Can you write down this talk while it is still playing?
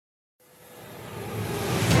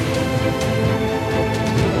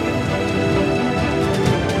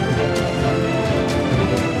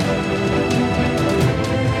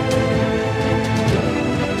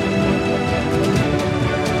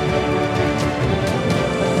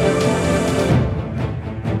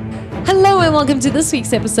and welcome to this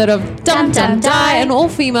week's episode of Dum Dum Die, an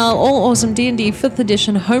all-female, all-awesome D&D 5th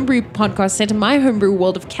edition homebrew podcast set in my homebrew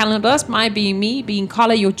world of Calendars, my being me, being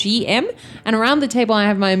Carla, your GM, and around the table I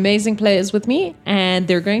have my amazing players with me, and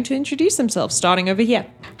they're going to introduce themselves, starting over here.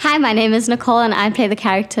 Hi, my name is Nicole, and I play the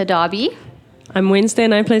character Darby. I'm Wednesday,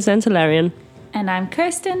 and I play Xantalarian. And I'm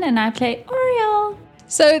Kirsten, and I play Oriole.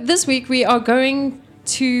 So this week we are going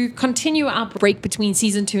to continue our break between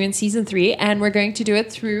season 2 and season 3, and we're going to do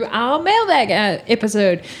it through our mailbag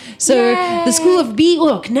episode. So Yay! The School of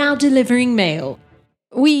Beork now delivering mail.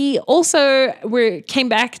 We also came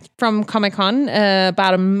back from Comic-Con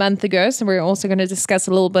about a month ago, so we're also going to discuss a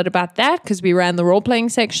little bit about that because we ran the role-playing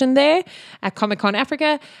section there at Comic-Con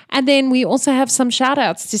Africa. And then we also have some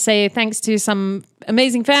shout-outs to say thanks to some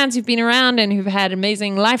amazing fans who've been around and who've had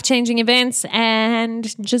amazing life-changing events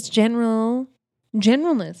and just generalness.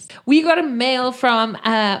 We got a mail from,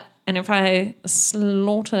 and if I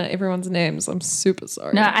slaughter everyone's names, I'm super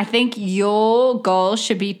sorry. No, I think your goal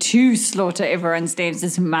should be to slaughter everyone's names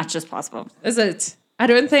as much as possible. Is it? I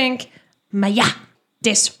don't think Maya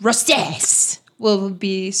des Rostes will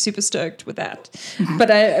be super stoked with that.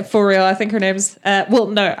 But for real, I think her name's,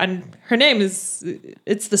 her name is,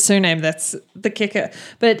 it's the surname that's the kicker.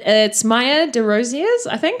 But it's Maya de Rosiers,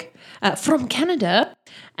 I think, from Canada.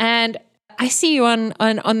 And I see you on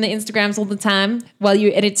the Instagrams all the time while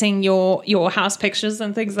you're editing your house pictures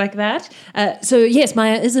and things like that. So yes,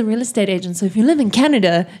 Maya is a real estate agent. So if you live in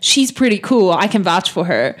Canada, she's pretty cool. I can vouch for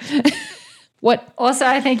her. What? Also,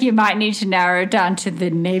 I think you might need to narrow it down to the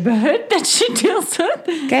neighborhood that she deals with.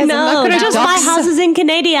 Guys, No, just my house is in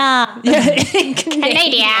Canada. Yeah,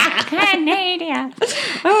 Canada. Canada.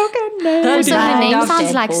 Oh, Canada. Also, her name of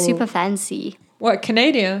sounds like Deadpool. super fancy. What,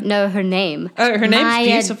 Canadian? No, her name. Oh, her name's Maya,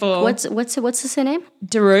 beautiful. What's the surname?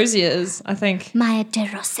 De Rosiers, I think. Maya de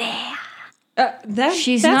Rosea.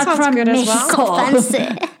 She's that not sounds from good as well. Mexico.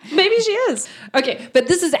 Fancy. Maybe she is. Okay, but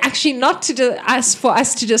this is actually not for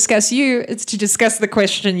us to discuss you. It's to discuss the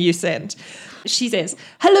question you sent. She says,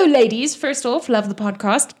 "Hello, ladies. First off, love the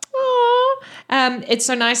podcast. Aww. It's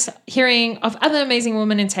so nice hearing of other amazing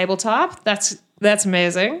women in tabletop. That's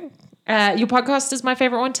amazing. Your podcast is my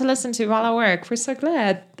favorite one to listen to while I work. We're so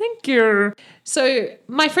glad. Thank you. So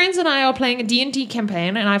my friends and I are playing a D&D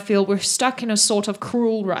campaign, and I feel we're stuck in a sort of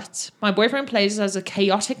cruel rut. My boyfriend plays as a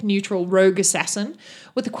chaotic neutral rogue assassin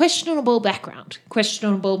with a questionable background,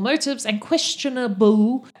 questionable motives, and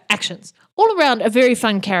questionable actions. All around a very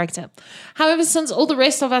fun character. However, since all the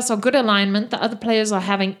rest of us are good alignment, the other players are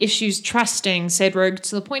having issues trusting said rogue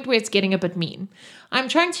to the point where it's getting a bit mean. I'm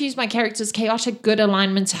trying to use my character's chaotic good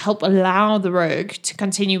alignment to help allow the rogue to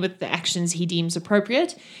continue with the actions he deems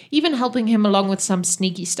appropriate, even helping him along with some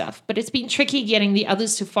sneaky stuff. But it's been tricky getting the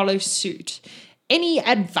others to follow suit. Any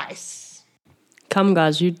advice?" Come,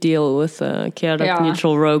 guys, you deal with chaotic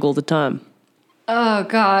neutral rogue all the time. Oh,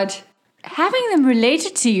 God. Having them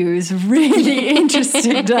related to you is really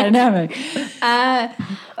interesting dynamic.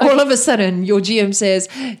 All of a sudden, your GM says,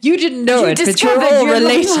 "You didn't know it, but you're all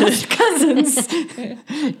related." Cousins.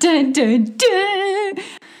 Dun, dun, dun.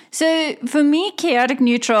 So for me, chaotic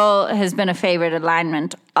neutral has been a favorite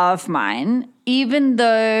alignment of mine, even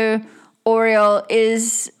though Oriole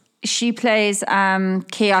she plays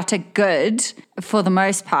chaotic good for the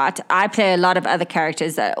most part. I play a lot of other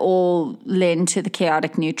characters that all lend to the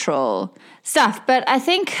chaotic neutral stuff. But I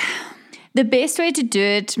think the best way to do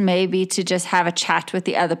it may be to just have a chat with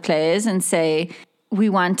the other players and say, we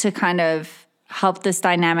want to kind of help this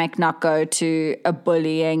dynamic not go to a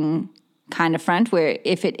bullying kind of front, where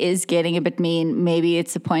if it is getting a bit mean, maybe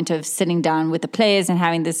it's a point of sitting down with the players and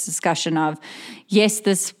having this discussion of, yes,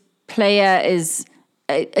 this player is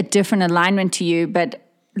a different alignment to you, but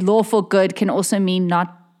lawful good can also mean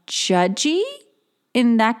not judgy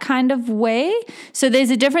in that kind of way. So there's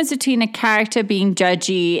a difference between a character being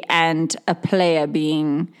judgy and a player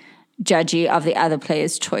being judgy of the other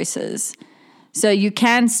player's choices. So you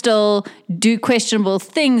can still do questionable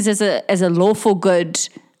things as a lawful good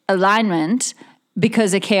alignment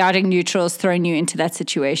because a chaotic neutral is throwing you into that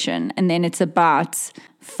situation. And then it's about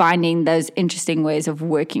finding those interesting ways of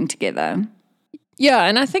working together. Yeah,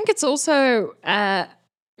 and I think it's also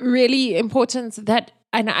really important that,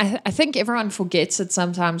 and I think everyone forgets it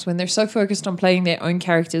sometimes when they're so focused on playing their own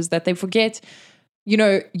characters that they forget,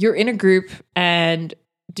 you're in a group, and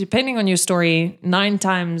depending on your story, 9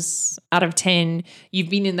 times out of 10, you've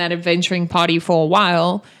been in that adventuring party for a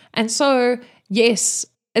while. And so, yes,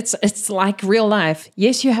 it's like real life.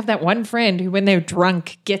 Yes, you have that one friend who, when they're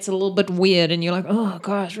drunk, gets a little bit weird, and you're like, "Oh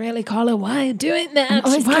gosh, really, Carla? Why are you doing that?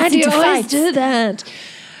 Why do you always do that?"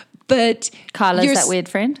 But Carla's that weird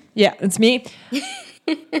friend? Yeah, it's me.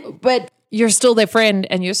 But you're still their friend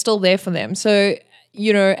and you're still there for them. So,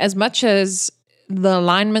 as much as the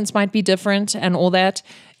alignments might be different and all that,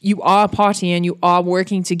 you are a party and you are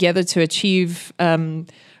working together to achieve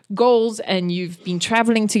goals, and you've been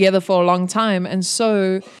traveling together for a long time. And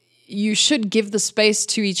so you should give the space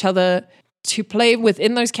to each other to play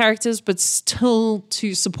within those characters, but still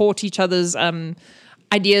to support each other's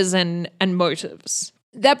ideas and motives.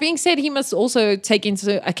 That being said, he must also take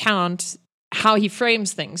into account how he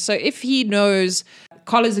frames things. So if he knows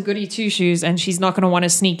Carla's a goody two-shoes and she's not going to want to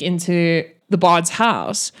sneak into the bard's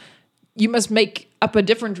house, you must make up a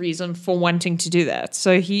different reason for wanting to do that.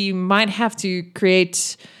 So he might have to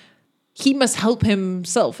he must help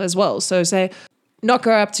himself as well. So say, not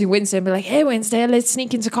go up to Wednesday and be like, hey, Wednesday, let's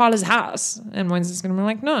sneak into Carla's house. And Wednesday's going to be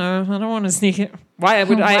like, no, I don't want to sneak it. Why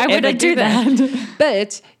would I do that?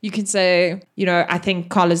 But you can say, I think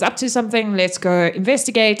Carla's up to something. Let's go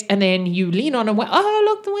investigate. And then you lean on and oh,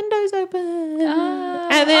 look, the window's open.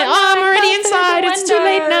 And then, I'm already inside. It's too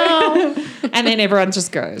late now. And then everyone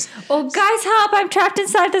just goes. Oh, guys, help. I'm trapped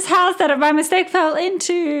inside this house that I by mistake fell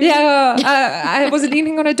into. Yeah, I was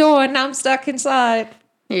leaning on a door and now I'm stuck inside.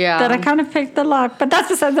 Yeah. That I kind of picked the lock, but that's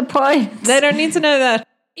beside the point. They don't need to know that.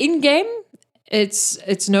 In game,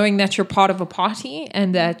 it's knowing that you're part of a party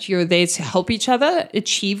and that you're there to help each other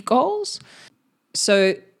achieve goals.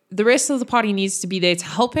 So the rest of the party needs to be there to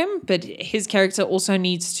help him, but his character also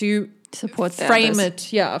needs to support frame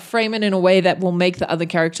it in a way that will make the other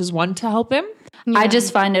characters want to help him. Yeah. I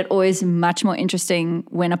just find it always much more interesting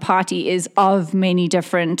when a party is of many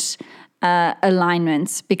different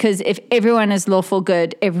alignments, because if everyone is lawful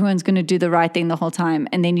good, everyone's going to do the right thing the whole time,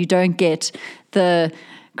 and then you don't get the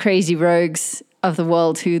crazy rogues of the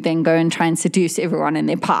world who then go and try and seduce everyone in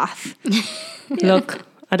their path. Look,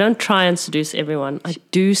 I don't try and seduce everyone. I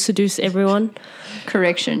do seduce everyone.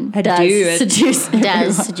 Correction. I do seduce.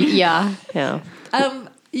 Yeah.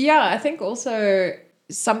 Yeah, I think also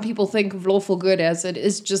some people think of lawful good as it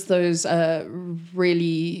is just those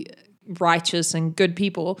really righteous and good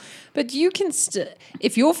people, but you can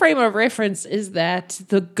if your frame of reference is that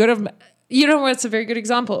the good of, what's a very good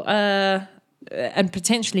example, and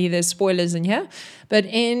potentially there's spoilers in here, but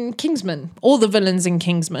in Kingsman, all the villains in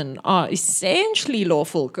Kingsman are essentially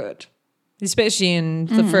lawful good, especially in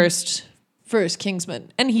the first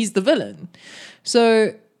Kingsman, and he's the villain.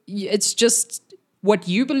 So it's just what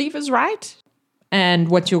you believe is right, and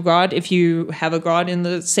what your god, if you have a god in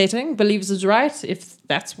the setting, believes is right. If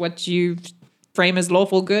that's what you frame as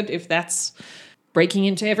lawful good, if that's breaking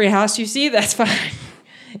into every house you see, that's fine.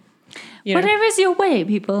 Whatever's your way,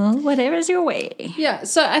 people. Whatever's your way. Yeah.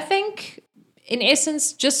 So I think, in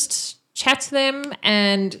essence, just chat to them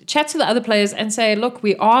and chat to the other players and say, look,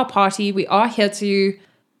 we are a party. We are here to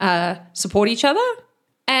support each other.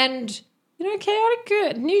 And,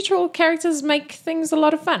 chaotic, neutral characters make things a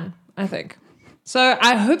lot of fun, I think. So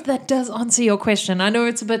I hope that does answer your question. I know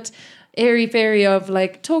it's a bit airy-fairy of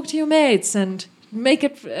like, talk to your mates and make a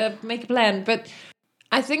plan. But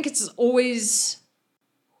I think it's always,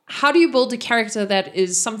 how do you build a character that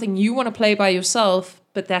is something you want to play by yourself,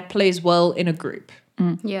 but that plays well in a group?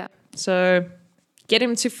 Yeah. So get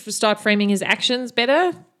him to start framing his actions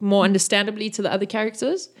better, more understandably to the other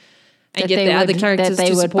characters, and get the other characters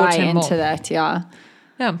to support him more. Into that, yeah.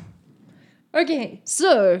 Yeah. Okay,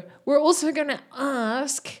 so we're also going to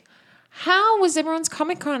ask, how was everyone's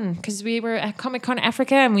Comic-Con? Because we were at Comic-Con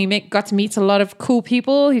Africa and we got to meet a lot of cool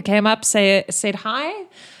people who came up, said hi.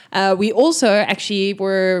 We also actually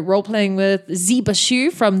were role-playing with Zeba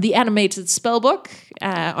Shu from the Animated Spellbook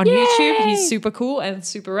on YouTube. He's super cool and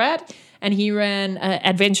super rad. And he ran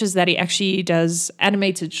adventures that he actually does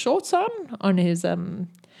animated shorts on his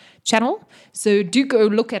channel. So do go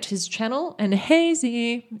look at his channel. And hey,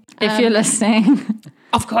 Z, if you're listening.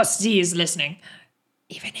 Of course, Z is listening.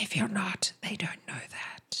 Even if you're not, they don't know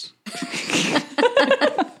that.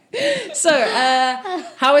 So,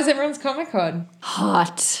 how was everyone's Comic-Con?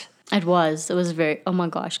 Hot. It was very, oh my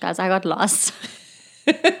gosh, guys, I got lost.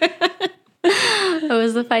 It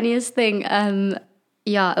was the funniest thing.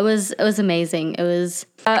 Yeah, it was amazing. It was,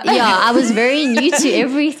 I was very new to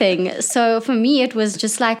everything. So for me, it was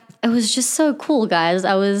just so cool, guys.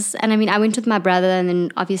 I went with my brother, and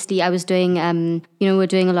then obviously I was doing, we're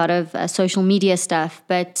doing a lot of social media stuff.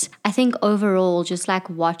 But I think overall, just like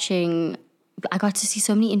watching, I got to see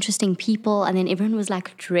so many interesting people, and then everyone was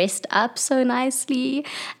like dressed up so nicely.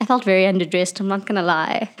 I felt very underdressed, I'm not gonna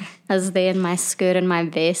lie. I was there in my skirt and my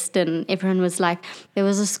vest, and everyone was like, there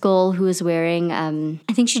was this girl who was wearing,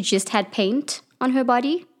 I think she just had paint on her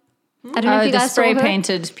body. I don't know if you guys saw her. Spray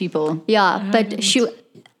painted people. Yeah, but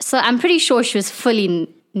so I'm pretty sure she was fully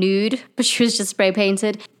nude, but she was just spray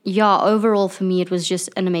painted. Yeah, overall for me, it was just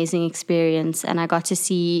an amazing experience. And I got to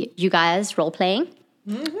see you guys role playing,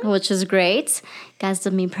 which was great. You guys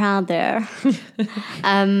did me proud there.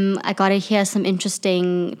 I got to hear some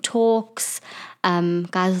interesting talks.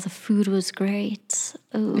 Guys, the food was great.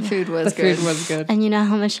 Ooh. The food was good. And you know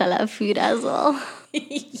how much I love food as well.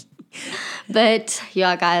 But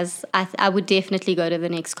yeah, guys, I would definitely go to the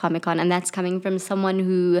next Comic-Con. And that's coming from someone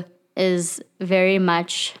who is very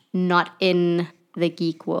much not in the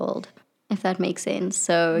geek world, if that makes sense.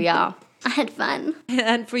 So yeah, I had fun.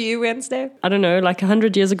 And for you, Wednesday? I don't know, like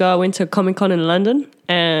 100 years ago, I went to a Comic-Con in London.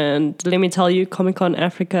 And let me tell you, Comic-Con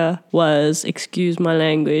Africa was, excuse my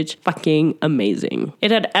language, fucking amazing.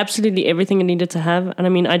 It had absolutely everything it needed to have. And I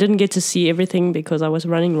mean, I didn't get to see everything because I was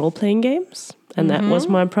running role-playing games. And that was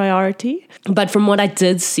my priority. But from what I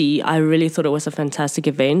did see, I really thought it was a fantastic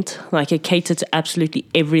event. Like, it catered to absolutely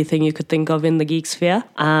everything you could think of in the geek sphere,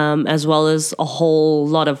 as well as a whole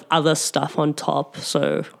lot of other stuff on top.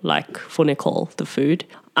 So, like, for Nicole, the food.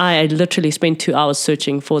 I literally spent 2 hours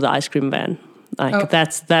searching for the ice cream van. Like,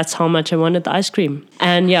 that's how much I wanted the ice cream.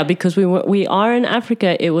 And yeah, because we are in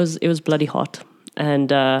Africa, it was bloody hot. And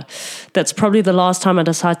that's probably the last time I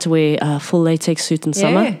decided to wear a full latex suit in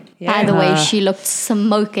summer. Yeah. By the way, she looked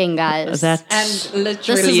smoking, guys. And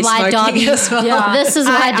literally This is why smoking Darby. as well. Yeah, this is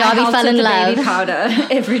why Darby fell in love. Baby powder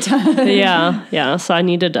every time. Yeah. So I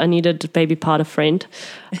needed baby powder friend.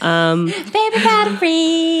 Baby powder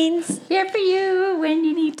friends. Here for you when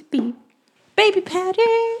you need to be. Baby powder.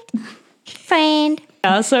 Friend.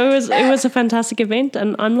 Yeah, so it was a fantastic event,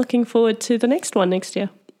 and I'm looking forward to the next one next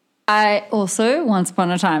year. I also, once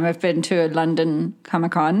upon a time, have been to a London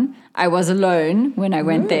Comic-Con. I was alone when I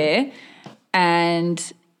went there.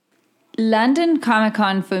 And London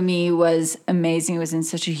Comic-Con for me was amazing. It was in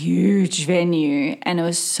such a huge venue and it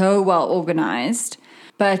was so well organized.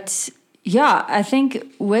 But yeah, I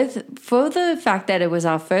think for the fact that it was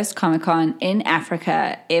our first Comic-Con in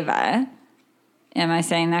Africa ever. Am I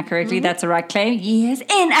saying that correctly? That's the right claim? Yes,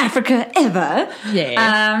 in Africa ever.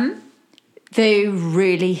 Yeah. They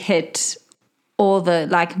really hit all the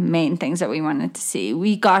main things that we wanted to see.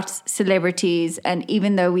 We got celebrities, and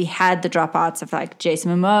even though we had the dropouts of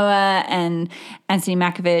Jason Momoa and Anthony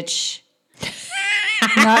Mackie.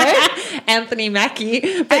 Anthony Mackie.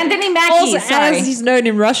 Anthony Mackie, also, sorry. as he's known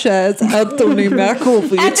in Russia as Anthony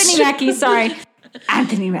Mackie. Anthony Mackie, sorry.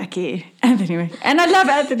 Anthony Mackie. And I love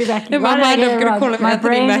Anthony Mackie. In my mind, I'm going to call him My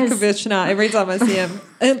Anthony brain Makovich now every time I see him.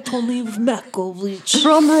 Anthony Makovich.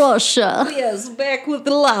 From Russia. Yes, back with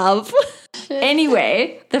the love.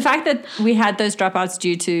 Anyway, the fact that we had those dropouts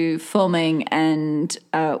due to filming and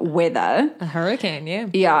weather. A hurricane, yeah.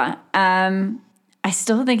 Yeah. I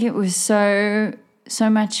still think it was so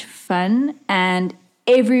much fun, and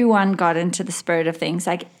everyone got into the spirit of things.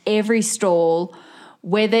 Like, every stall,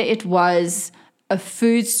 whether it was a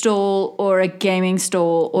food stall or a gaming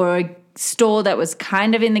stall or a store that was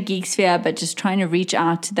kind of in the geek sphere but just trying to reach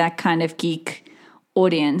out to that kind of geek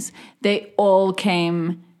audience, they all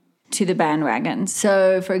came to the bandwagon.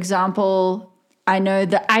 So, for example, I know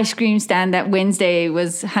the ice cream stand that Wednesday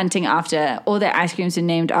was hunting after, all their ice creams are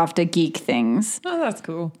named after geek things. Oh, that's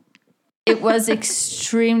cool. It was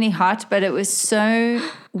extremely hot, but it was so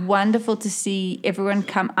wonderful to see everyone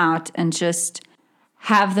come out and just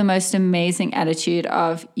have the most amazing attitude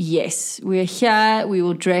of, yes, we're here, we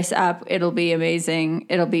will dress up, it'll be amazing,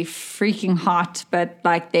 it'll be freaking hot, but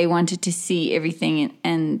they wanted to see everything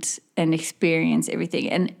and experience everything.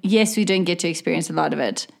 And yes, we didn't get to experience a lot of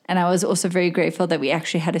it. And I was also very grateful that we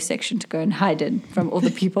actually had a section to go and hide in from all the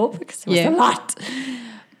people because it was a lot.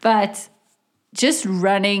 But just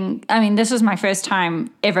running, I mean, this was my first time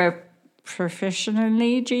ever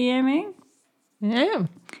professionally GMing. Yeah.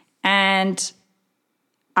 And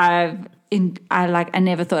I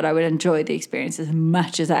never thought I would enjoy the experience as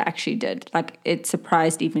much as I actually did. It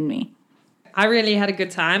surprised even me. I really had a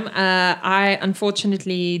good time. I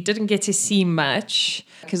unfortunately didn't get to see much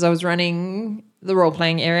because I was running the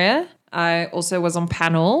role-playing area. I also was on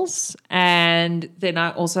panels, and then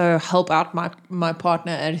I also help out my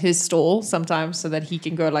partner at his stall sometimes so that he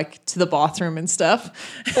can go to the bathroom and stuff.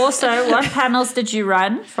 Also, what panels did you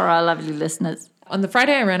run for our lovely listeners? On the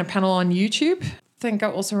Friday, I ran a panel on YouTube. I think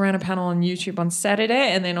I also ran a panel on YouTube on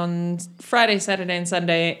Saturday, and then on Friday, Saturday, and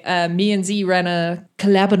Sunday, me and Z ran a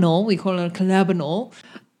collabinal. We call it a collabinal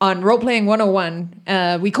on Roleplaying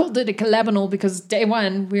 101. We called it a collabinal because day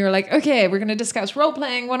one, we were like, okay, we're going to discuss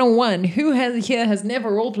Roleplaying 101. Who has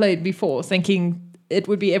never roleplayed before? Thinking it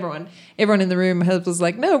would be everyone. Everyone in the room was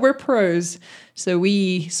like, no, we're pros. So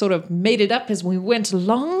we sort of made it up as we went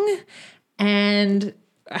along, and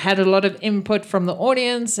had a lot of input from the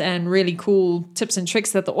audience and really cool tips and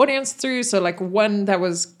tricks that the audience threw. So like one that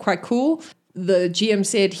was quite cool, the GM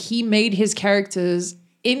said he made his characters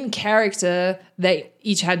in character. They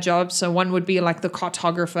each had jobs. So one would be like the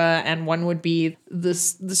cartographer and one would be the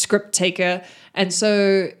script taker. And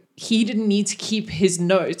so he didn't need to keep his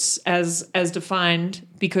notes as defined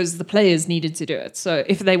because the players needed to do it. So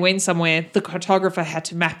if they went somewhere, the cartographer had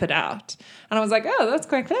to map it out. And I was like, oh, that's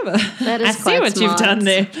quite clever. That is I see quite what you've smart. done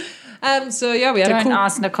there. So yeah, we had a Don't cool...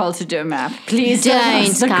 ask Nicole to do a map. Please Don't,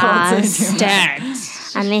 ask Nicole guys. to do a map. Don't.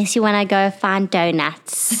 Unless you want to go find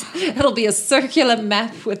donuts. It'll be a circular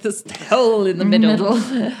map with this hole in the middle.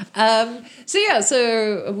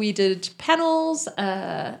 So we did panels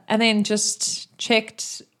and then just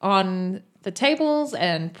checked on the tables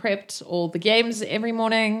and prepped all the games every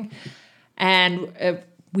morning. And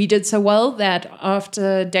we did so well that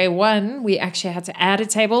after day one, we actually had to add a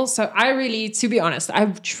table. So I really, to be honest, I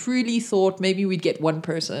truly thought maybe we'd get one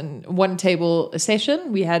table a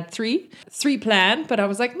session. We had three planned, but I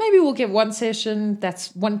was like, maybe we'll get one session.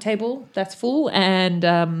 That's one table that's full. And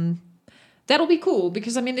that'll be cool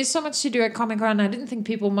because, I mean, there's so much to do at Comic-Con. I didn't think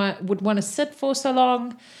people would want to sit for so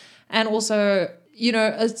long. And also, you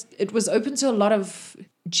know, it was open to a lot of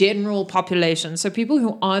general population, so people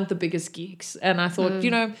who aren't the biggest geeks. And I thought,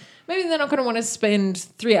 you know, maybe they're not going to want to spend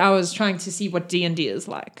 3 hours trying to see what D&D is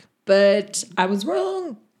like. But I was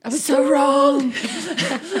wrong. I was so wrong.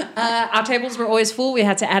 Our tables were always full. We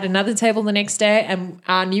had to add another table the next day, and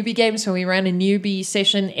our newbie game. So we ran a newbie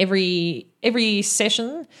session every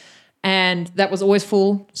session, and that was always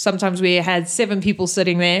full. Sometimes we had 7 people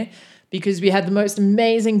sitting there because we had the most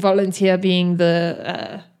amazing volunteer being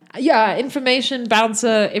the information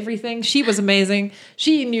bouncer, everything. She was amazing.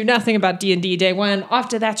 She knew nothing about D&D day one.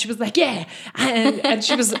 After that, she was like, yeah. And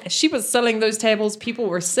she was selling those tables. People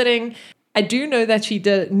were sitting. I do know that she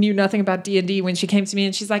knew nothing about D&D when she came to me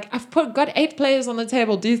and she's like, got 8 players on the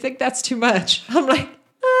table. Do you think that's too much? I'm like,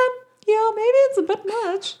 yeah, maybe it's a bit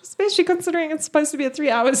much, especially considering it's supposed to be a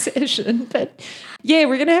 3-hour session. But yeah,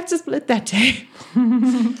 we're going to have to split that day.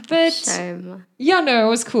 But Shame. yeah, no, it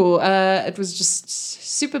was cool. It was just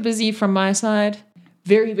super busy from my side.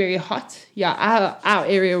 Very, very hot. Yeah, our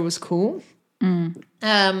area was cool.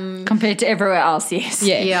 Compared to everywhere else, yes.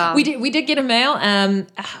 Yeah. We did get a mail.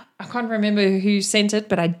 I can't remember who sent it,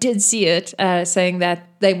 but I did see it saying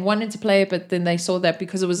that they wanted to play it, but then they saw that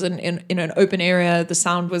because it was in an open area, the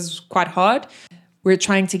sound was quite hard. We're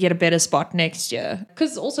trying to get a better spot next year.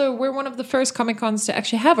 Because also we're one of the first Comic-Cons to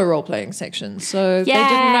actually have a role-playing section. So they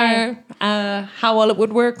didn't know how well it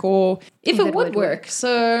would work or if it would work.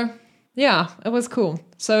 So yeah, it was cool.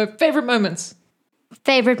 So favorite moments.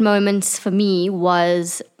 Favorite moments for me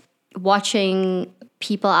was watching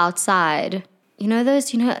people outside. You know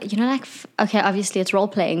those, like, okay, obviously it's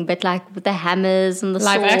role-playing, but like with the hammers and the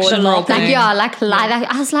Live sword. action role-playing. Like, yeah, like live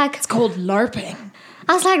action. I was like, It's called LARPing.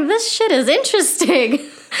 I was like, this shit is interesting.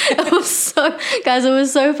 It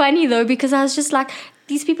was so funny though, because I was just like,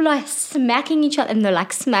 these people are smacking each other, and they're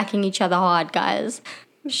like smacking each other hard, guys.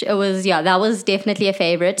 It was, that was definitely a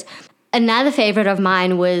favorite. Another favorite of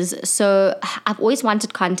mine was, so I've always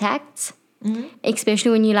wanted contacts, especially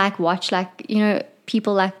when you like watch, like, you know,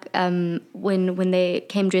 people like when they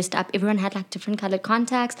came dressed up, everyone had like different colored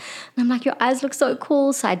contacts, and I'm like, your eyes look so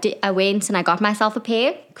cool. So I went and I got myself a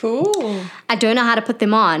pair. Cool. I don't know how to put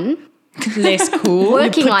them on. Less cool.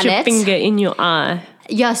 Working Put on your it. finger in your eye.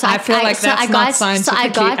 Yeah, so I feel like that's not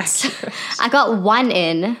scientifically accurate. I got one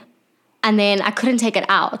in, and then I couldn't take it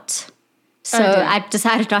out. So dear. I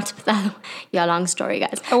decided not to put that. Yeah, long story,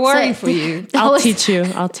 guys. A worry So for you. I'll teach you.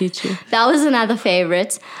 That was another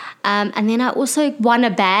favorite. And then I also won a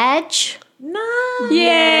badge. Nice.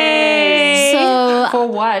 Yay! So For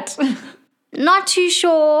what? not too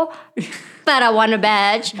sure, but I won a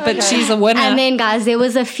badge. But she's a winner. And then, guys, there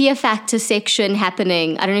was a Fear Factor section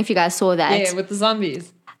happening. I don't know if you guys saw that. yeah, with the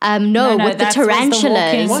zombies. No, No, with the that was the walking-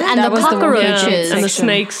 tarantulas What? and That the was the walking cockroaches. And the section.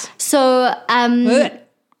 snakes. So, Ugh.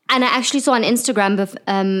 and I actually saw on Instagram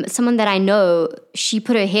of someone that I know, she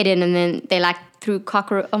put her head in and then they like threw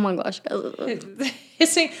cockroach. Oh my gosh.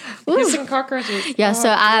 hissing cockroaches. Yeah, so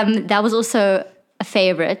that was also a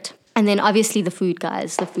favorite. And then obviously the food,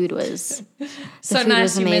 guys. The food was So food nice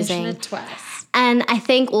was you amazing. mentioned it twice. And I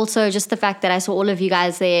think also just the fact that I saw all of you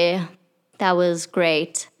guys there, that was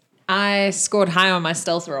great. I scored high on my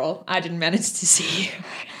stealth roll. I didn't manage to see you.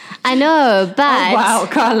 I know, but Wow,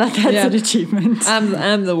 Carla, that's an achievement.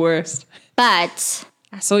 I'm the worst. but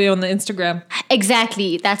I saw you on the Instagram.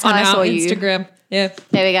 exactly, that's how On I saw our you. Instagram. Yeah.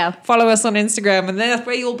 There we go. Follow us on Instagram and that's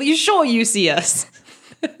where you'll be sure you see us.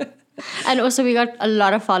 And also we got a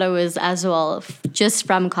lot of followers as well, just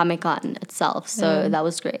from Comic-Con itself. So that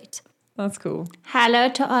was great. That's cool. Hello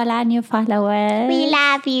to all our new followers. We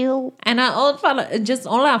love you. And our old just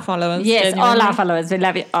all our followers. Yes, all our followers. We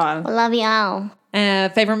love you all. Love you all.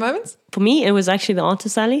 Favorite moments? For me, it was actually the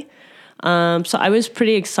artist alley. So I was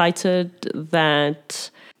pretty excited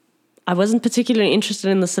that I wasn't particularly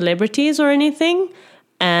interested in the celebrities or anything.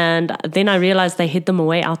 And then I realized they hid them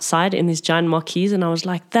away outside in these giant marquees. And I was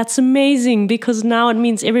like, that's amazing, because now it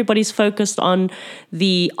means everybody's focused on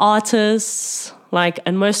the artists.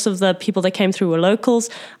 And most of the people that came through were locals,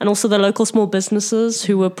 and also the local small businesses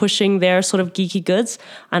who were pushing their sort of geeky goods.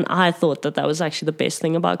 And I thought that was actually the best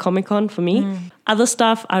thing about Comic-Con for me. Other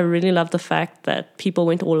stuff, I really love the fact that people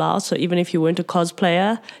went all out. So even if you weren't a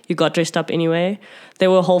cosplayer, you got dressed up anyway.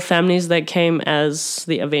 There were whole families that came as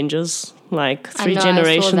the Avengers, 3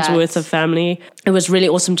 generations worth of family. It was really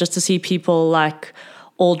awesome just to see people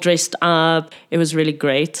all dressed up. It was really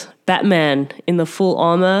great. Batman in the full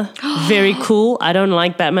armor, very cool. I don't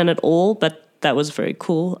like Batman at all, but that was very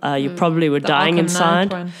cool. You probably were dying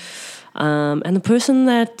inside. And the person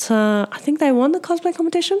that I think they won the cosplay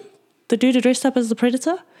competition, the dude who dressed up as the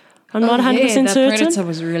Predator. I'm not 100% certain. Predator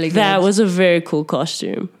was really good. That was a very cool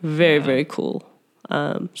costume. Very, very cool.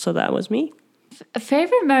 So that was me.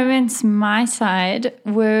 Favorite moments my side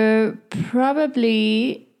were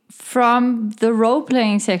probably from the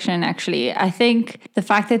role-playing section, actually. I think the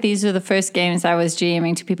fact that these were the first games I was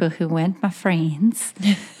GMing to people who weren't my friends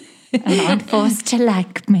and aren't forced to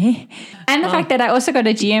like me. And the fact that I also got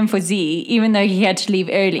a GM for Z, even though he had to leave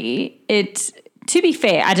early. To be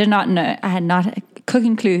fair, I did not know. I had not a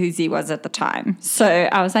cooking clue who Z was at the time. So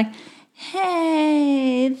I was like,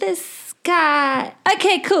 hey, this guy.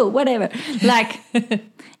 Okay, cool, whatever.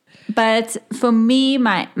 But for me,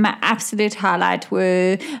 my absolute highlight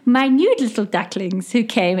were my new little ducklings who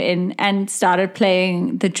came in and started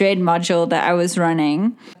playing the Dread module that I was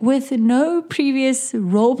running with no previous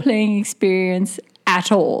role-playing experience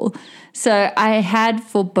at all. So I had,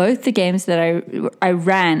 for both the games that I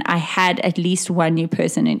ran, I had at least one new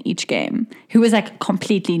person in each game who was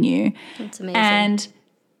completely new. That's amazing. And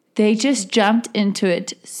they just jumped into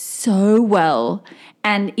it so well.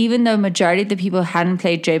 And even though majority of the people hadn't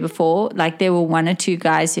played Dread before, there were 1 or 2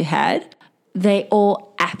 guys who had, they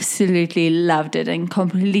all absolutely loved it and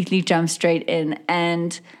completely jumped straight in.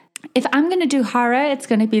 And if I'm going to do horror, it's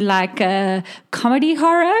going to be a comedy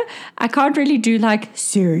horror. I can't really do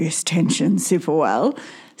serious tension super well.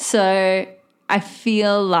 So I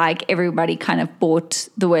feel like everybody kind of bought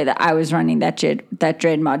the way that I was running that Dread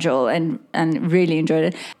module and really enjoyed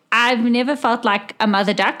it. I've never felt like a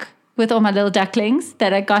mother duck with all my little ducklings,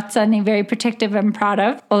 that I got something very protective and proud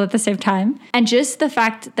of all at the same time. And just the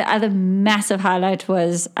fact, the other massive highlight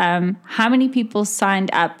was how many people signed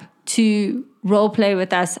up to role play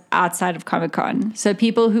with us outside of Comic-Con. So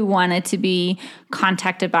people who wanted to be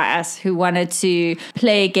contacted by us, who wanted to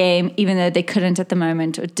play a game even though they couldn't at the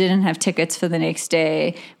moment or didn't have tickets for the next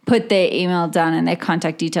day, put their email down and their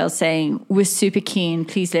contact details saying, we're super keen,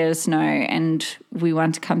 please let us know and we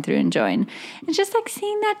want to come through and join. And just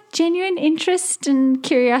seeing that genuine interest and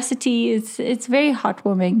curiosity, it's very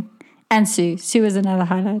heartwarming. And Sue. Sue was another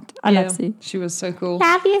highlight. I love Sue. She was so cool.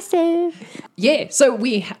 Love you, Sue. Yeah, so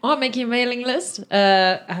we are making a mailing list.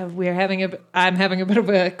 I'm having a bit of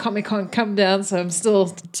a Comic-Con come down, so I'm still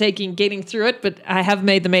getting through it, but I have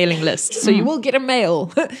made the mailing list. So you will get a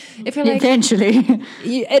mail. If you're eventually.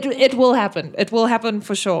 It will happen. It will happen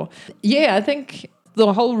for sure. Yeah, I think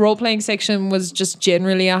the whole role-playing section was just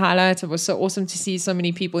generally a highlight. It was so awesome to see so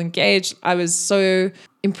many people engaged. I was so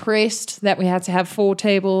impressed that we had to have 4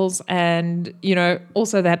 tables, and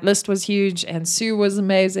also that list was huge, and Sue was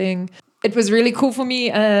amazing. It was really cool for me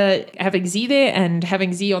having Z there and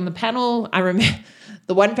having Z on the panel. I remember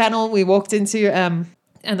the one panel we walked into,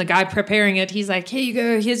 and the guy preparing it, he's like, here you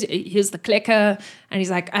go, here's the clicker. And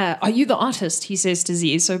he's like, are you the artist? He says to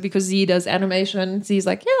Z. So because Z does animation, Z's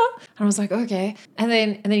like, yeah. And I was like, okay. And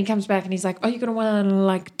then he comes back and he's like, are you going to want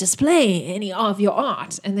to display any of your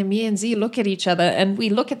art? And then me and Z look at each other and we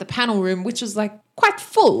look at the panel room, which is quite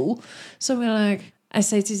full. So we're like, I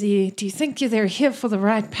say to Z, do you think they're here for the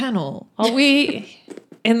right panel? Are we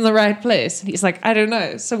in the right place? And he's like, I don't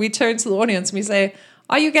know. So we turn to the audience and we say,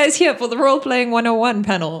 are you guys here for the Role Playing 101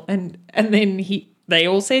 panel? And then they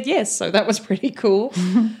all said yes. So that was pretty cool.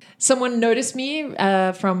 Someone noticed me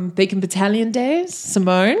from Bacon Battalion days.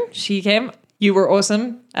 Simone, she came. You were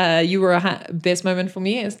awesome. You were a best moment for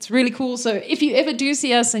me. It's really cool. So if you ever do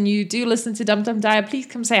see us and you do listen to Dum Dum Dire, please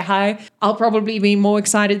come say hi. I'll probably be more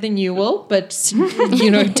excited than you will, but do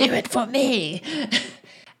it for me.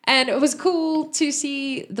 And it was cool to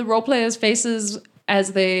see the role players' faces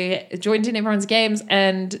as they joined in everyone's games.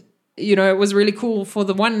 And, you know, it was really cool for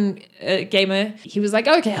the one gamer. He was like,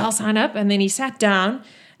 okay, I'll sign up. And then he sat down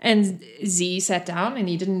and Z sat down and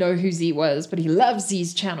he didn't know who Z was, but he loves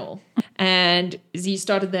Z's channel. And Z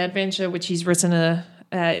started the adventure, which he's written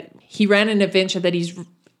he ran an adventure that he's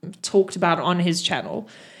talked about on his channel.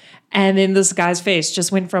 And then this guy's face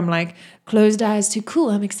just went from like closed eyes to cool,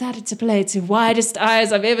 I'm excited to play, to widest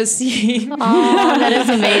eyes I've ever seen. Oh, that is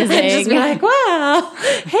amazing. And just be like, wow,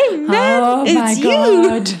 hey man, it's you.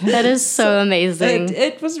 God. That is so amazing.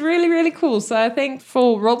 It was really, really cool. So I think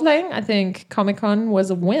for role playing, I think Comic-Con was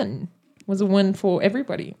a win. Was a win for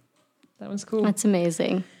everybody. That was cool. That's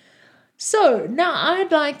amazing. So now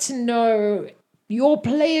I'd like to know your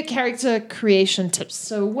player character creation tips.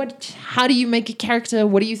 So how do you make a character?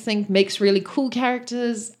 What do you think makes really cool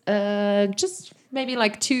characters? Just maybe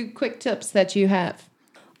like 2 quick tips that you have.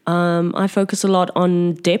 I focus a lot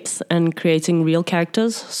on depth and creating real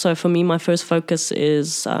characters. So for me, my first focus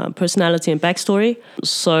is personality and backstory.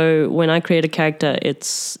 So when I create a character,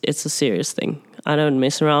 it's a serious thing. I don't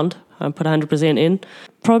mess around. I put 100% in.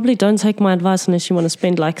 Probably don't take my advice unless you want to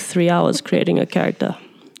spend like 3 hours creating a character.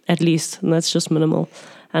 At least, and that's just minimal.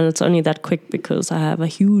 And it's only that quick because I have a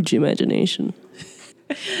huge imagination.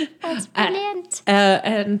 That's brilliant.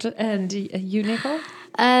 And you, Nicole?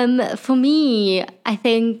 For me, I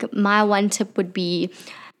think my one tip would be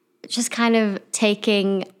just kind of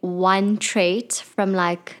taking one trait from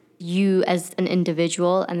like you as an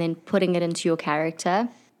individual and then putting it into your character.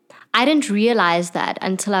 I didn't realize that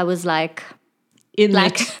until I was like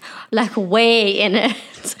way in it.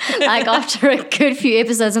 Like after a good few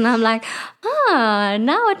episodes, and I'm like,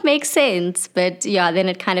 now it makes sense. But yeah, then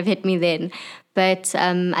it kind of hit me then. But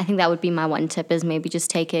I think that would be my one tip, is maybe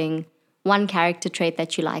just taking one character trait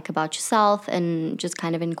that you like about yourself and just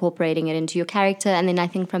kind of incorporating it into your character. And then I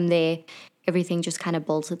think from there, everything just kind of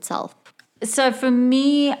builds itself. So for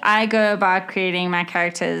me, I go about creating my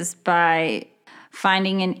characters by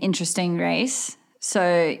finding an interesting race.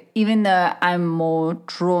 So even though I'm more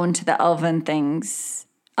drawn to the elven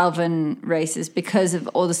races, because of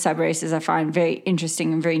all the sub-races I find very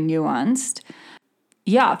interesting and very nuanced.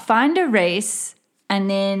 Yeah, find a race and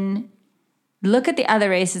then look at the other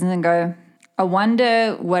races and go, I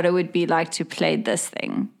wonder what it would be like to play this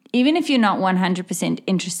thing. Even if you're not 100%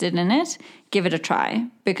 interested in it, give it a try.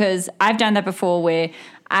 Because I've done that before where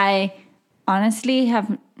I honestly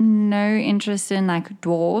have no interest in like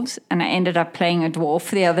dwarves, and I ended up playing a dwarf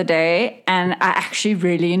the other day and I actually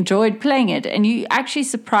really enjoyed playing it. And you actually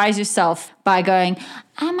surprise yourself by going,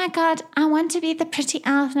 oh my god, I want to be the pretty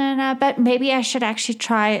elf, but maybe I should actually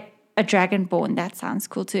try a dragonborn. That sounds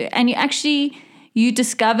cool too. And you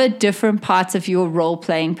discover different parts of your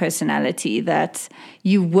role-playing personality that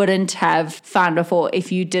you wouldn't have found before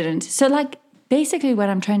if you didn't. So like basically what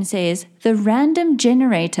I'm trying to say is the random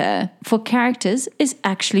generator for characters is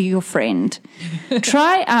actually your friend.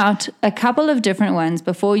 Try out a couple of different ones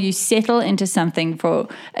before you settle into something for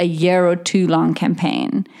a year or 2 long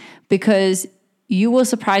campaign, because you will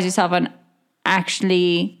surprise yourself on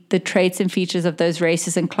actually the traits and features of those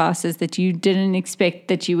races and classes that you didn't expect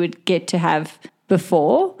that you would get to have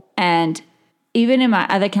before. And even in my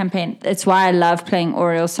other campaign, that's why I love playing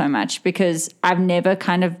Auriel so much, because I've never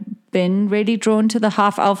kind of been really drawn to the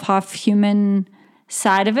half elf, half human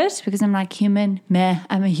side of it, because I'm like, human, meh,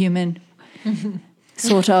 I'm a human.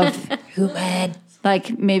 Sort of human.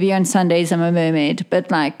 Like maybe on Sundays I'm a mermaid, but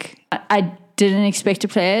like I didn't expect to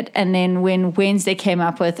play it. And then when Wednesday came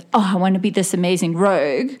up with, I want to be this amazing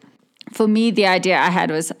rogue, for me, the idea I had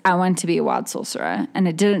was I want to be a wild sorcerer, and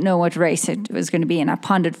I didn't know what race it was going to be, and I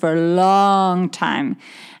pondered for a long time.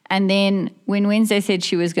 And then when Wednesday said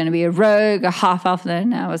she was going to be a rogue, a half-elf,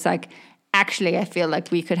 and I was like, actually, I feel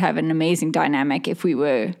like we could have an amazing dynamic if we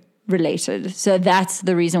were related. So that's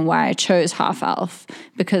the reason why I chose half-elf,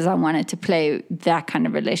 because I wanted to play that kind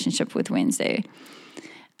of relationship with Wednesday.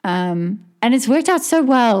 And it's worked out so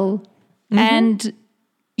well. Mm-hmm. And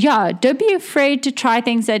yeah, don't be afraid to try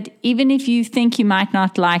things that even if you think you might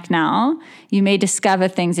not like now, you may discover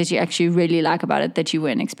things that you actually really like about it that you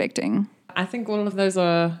weren't expecting. I think all of those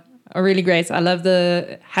are really great. I love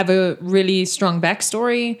have a really strong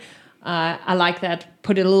backstory. I like that.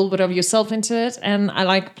 Put a little bit of yourself into it. And I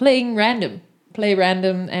like playing random. Play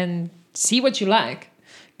random and see what you like,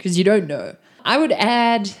 because you don't know. I would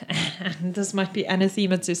add, and this might be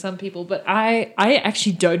anathema to some people, but I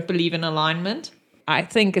actually don't believe in alignment. I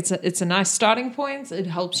think it's a nice starting point. It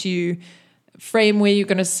helps you frame where you're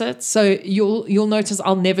going to sit. So you'll notice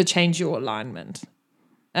I'll never change your alignment.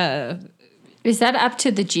 Is that up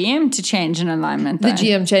to the GM to change an alignment? The though?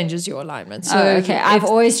 GM changes your alignment. So Okay, I've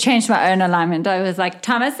always changed my own alignment. I was like,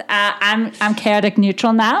 Thomas, I'm chaotic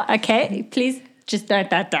neutral now. Okay, please just note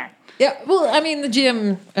that down. yeah, well, I mean, the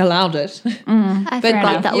GM allowed it. I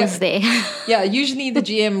forgot that was there. Yeah, usually the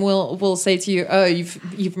GM will say to you, "Oh,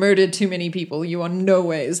 you've murdered too many people. You are no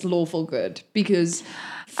ways lawful good." Because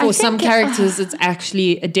for some characters, it's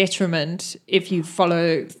actually a detriment if you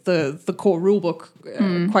follow the core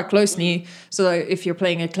rulebook quite closely. So if you're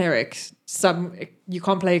playing a cleric, you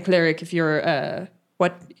can't play a cleric if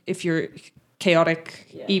you're chaotic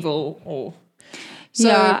evil or. So,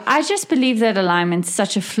 yeah, I just believe that alignment's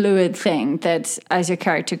such a fluid thing that as your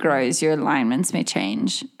character grows, your alignments may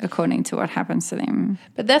change according to what happens to them.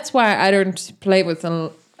 But that's why I don't play with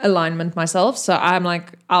alignment myself. So I'm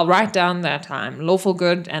like, I'll write down that I'm lawful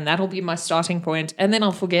good, and that'll be my starting point, and then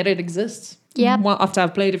I'll forget it exists. Yep. Well, after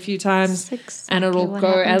I've played a few times, That's and it'll exactly what go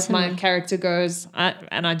happened as to my me. character goes,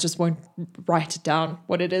 and I just won't write it down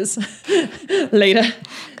what it is later.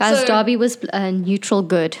 Guys, So- Darby was neutral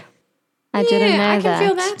good. I didn't know I can that.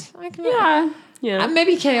 feel that. I can. Yeah. Yeah.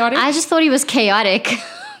 Maybe chaotic. I just thought he was chaotic,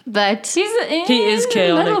 but He is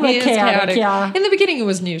chaotic. A little He bit is chaotic, yeah. In the beginning, it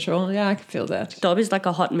was neutral. Yeah, I can feel that. Darby's like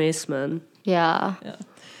a hot mess, man. yeah.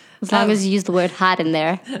 As long as you use the word hot in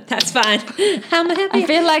there. That's fine. I'm I happy.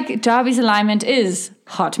 feel like Darby's alignment is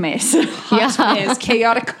hot mess. Hot mess,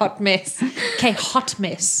 chaotic hot mess. Hot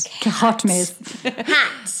mess. Hot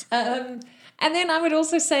mess. And then I would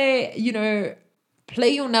also say, play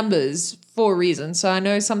your numbers for a reason. So I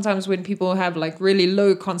know sometimes when people have like really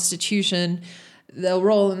low constitution, they'll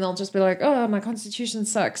roll and they'll just be like, "Oh, my constitution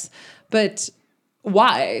sucks." But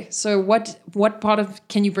why? So what part of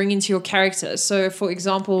can you bring into your character? So for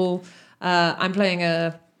example, I'm playing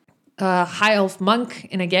a high elf monk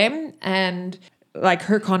in a game, and like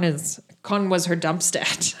her con was her dump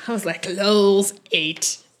stat. I was like, "Lols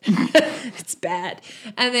 8." It's bad.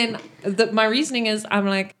 And then my reasoning is, I'm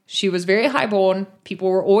like, she was very highborn. People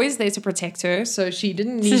were always there to protect her, so she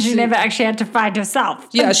didn't need So she to. never actually had to fight herself.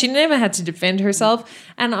 Yeah, she never had to defend herself.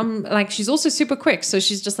 And I'm like, she's also super quick. So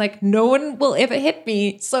she's just like, no one will ever hit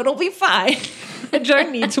me, so it'll be fine. I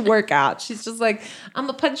don't need to work out. She's just like, I'm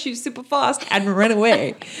going to punch you super fast and run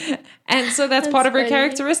away. And so that's part of her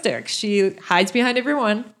characteristic. She hides behind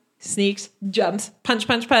everyone, sneaks, jumps, punch,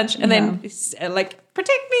 and then like,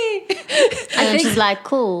 protect me. And then she's like,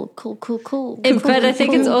 cool. But I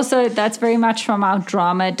think it's also, that's very much from our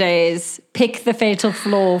drama days. Pick the fatal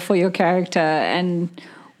flaw for your character and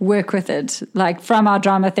work with it. Like from our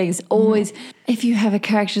drama things, always, if you have a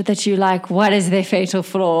character that you like, what is their fatal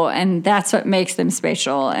flaw? And that's what makes them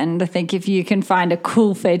special. And I think if you can find a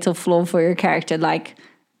cool fatal flaw for your character, like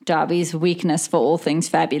Darby's weakness for all things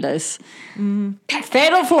fabulous.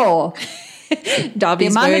 Fatal flaw. The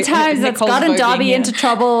Darby's amount of times that's Nicole's gotten voting Darby here. into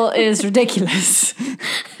trouble is ridiculous.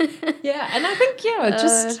 Yeah, and I think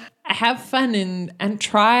just have fun and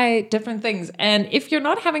try different things. And if you're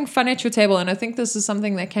not having fun at your table, and I think this is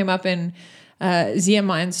something that came up in Zia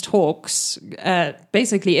Mind's talks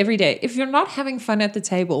basically every day. If you're not having fun at the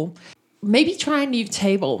table, maybe try a new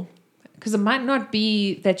table, because it might not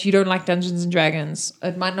be that you don't like Dungeons and Dragons.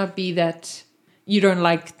 It might not be that you don't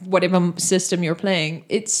like whatever system you're playing.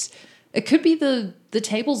 It could be the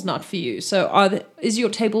table's not for you. So is your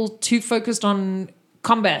table too focused on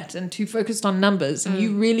combat and too focused on numbers, and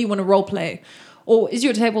you really want to role play? Or is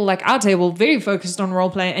your table like our table, very focused on role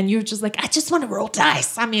play, and you're just like, I just want to roll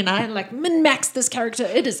dice. I mean, I like min-max this character.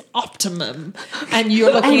 It is optimum. And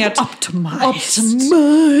you're looking at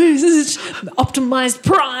optimized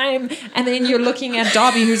prime. And then you're looking at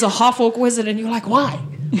Darby, who's a half-orc wizard, and you're like, why?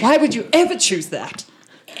 Why would you ever choose that?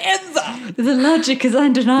 Ever? The logic is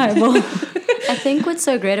undeniable. I think what's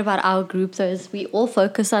so great about our group though is we all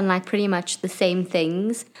focus on like pretty much the same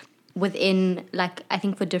things within like I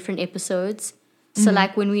think for different episodes. So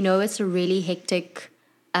like when we know it's a really hectic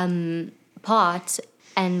part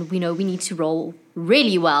and we know we need to roll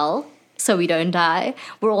really well so we don't die,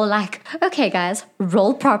 we're all like, okay guys,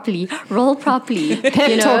 roll properly. Pep Talk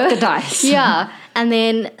the dice. Yeah. And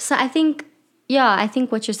then so I think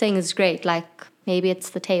what you're saying is great. Like maybe it's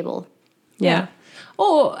the table. Yeah.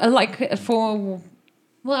 Or like I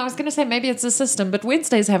was going to say maybe it's a system, but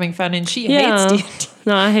Wednesday's having fun and she hates D&D.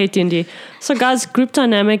 No, I hate D&D. So guys, group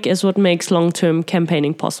dynamic is what makes long-term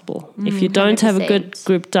campaigning possible. If you don't have a good 100%.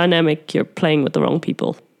 group dynamic, you're playing with the wrong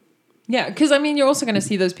people. Yeah, because I mean, you're also going to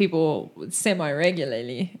see those people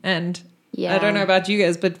semi-regularly. And Yeah. I don't know about you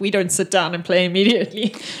guys, but we don't sit down and play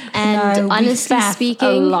immediately. And we honestly faff speaking,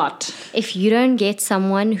 a lot. if you don't get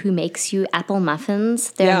someone who makes you apple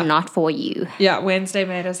muffins, they're Yeah. not for you. Yeah, Wednesday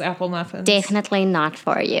made us apple muffins. Definitely not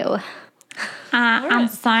for you. I'm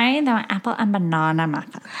sorry, there were apple and banana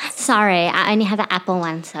muffins. Sorry, I only have an apple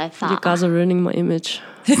one so far. You guys are ruining my image.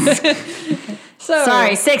 So,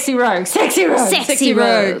 Sorry, sexy rogue. Sexy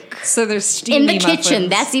rogue. So there's steamy In the muffins. kitchen.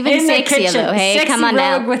 That's even In the sexier kitchen. though. Hey, Sexy come on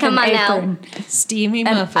now. rogue with Come an on now. apron steamy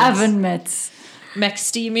and muffins. oven mitts.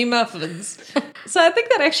 McSteamy muffins. So I think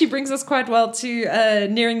that actually brings us quite well to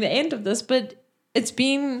nearing the end of this, but it's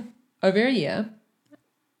been over a year.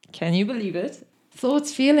 Can you believe it?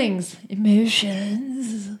 Thoughts, feelings,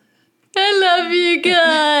 emotions. I love you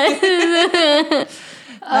guys.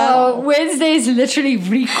 Wednesday's literally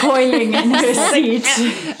recoiling in her seat.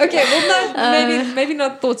 Okay, well, maybe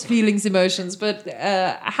not thoughts, feelings, emotions, but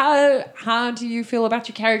how do you feel about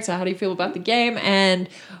your character? How do you feel about the game? And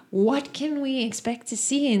what can we expect to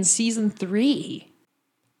see in season 3?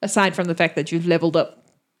 Aside from the fact that you've leveled up.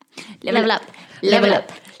 Level up. Level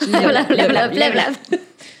up. Level up. Level up. Level up.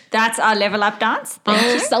 That's our level up dance.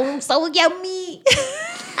 So yummy.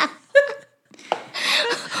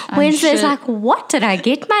 Wednesday's sure- like, what did I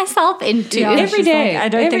get myself into? Yeah, Every she's day. like, I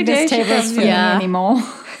don't Every think this day she table's comes for me here. anymore.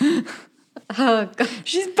 Oh, God.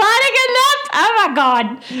 She's biting a lip. Oh my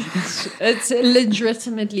god. It's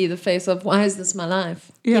legitimately the face of, why is this my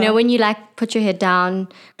life? You know, when you like put your head down,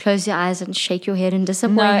 close your eyes and shake your head in No,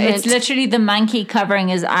 disappointment. it's literally the monkey covering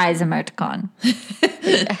his eyes emoticon.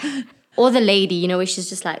 Or the lady, you know, where she's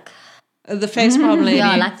just like, The face palm lady.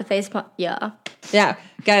 yeah, like the face part. Yeah. Yeah,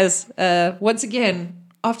 guys, once again,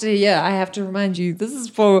 after a year, I have to remind you, this is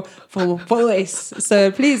for voice.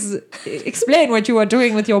 So please explain what you are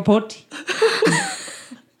doing with your body.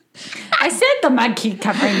 I said the monkey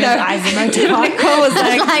covering his eyes emoticon. Nicole was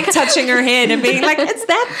like touching her head and being like, it's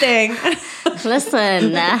that thing.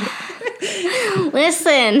 Listen.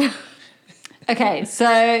 Listen. Okay,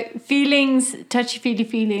 so feelings, touchy-feely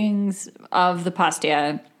feelings of the past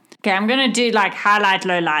year. Okay, I'm going to do like highlight,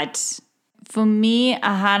 low light. For me,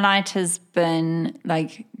 a highlight has been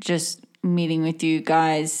like just meeting with you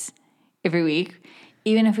guys every week.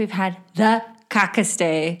 Even if we've had the cuckest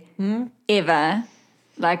day ever,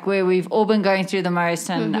 like where we've all been going through the most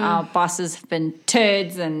and our bosses have been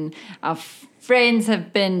turds and our friends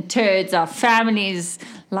have been turds, our families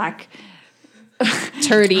like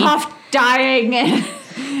Turdy. half dying and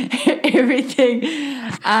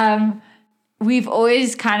everything. We've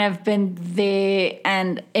always kind of been there,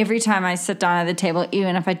 and every time I sit down at the table,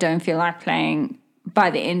 even if I don't feel like playing,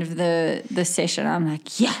 by the end of the session, I'm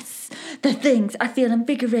like, yes, the things, I feel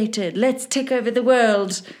invigorated. Let's take over the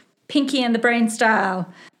world. Pinky and the Brain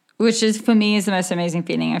style, which is for me is the most amazing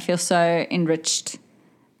feeling. I feel so enriched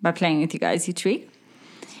by playing with you guys each week.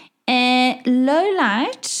 And low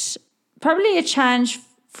light, probably a challenge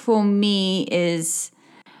for me is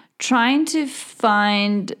trying to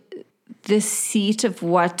find the seat of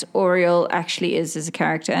what Oriole actually is as a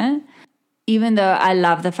character. Even though I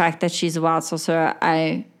love the fact that she's a wild sorcerer,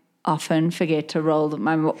 I often forget to roll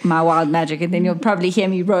my wild magic, and then you'll probably hear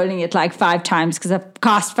me rolling it like 5 times because I've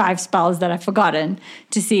cast 5 spells that I've forgotten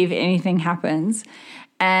to see if anything happens.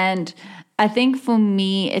 And I think for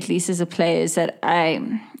me, at least as a player, is that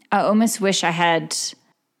I almost wish I had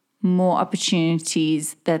more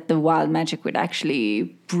opportunities that the wild magic would actually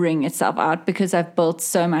bring itself out, because I've built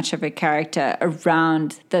so much of a character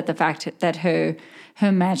around the fact that her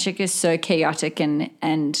magic is so chaotic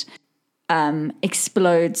and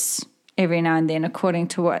explodes every now and then according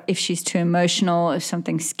to what, if she's too emotional, if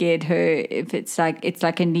something scared her, if it's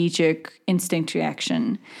like a knee-jerk instinct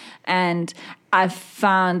reaction. And I've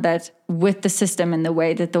found that with the system and the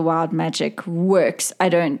way that the wild magic works, I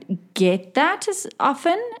don't get that as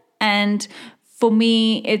often. And for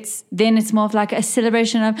me, it's more of like a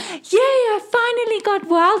celebration of, yay, I finally got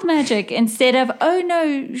wild magic, instead of, oh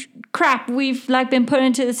no, crap, we've like been put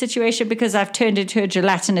into the situation because I've turned into a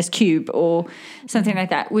gelatinous cube or something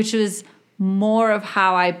like that, which was more of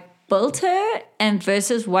how I built her. And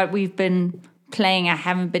versus what we've been playing, I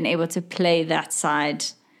haven't been able to play that side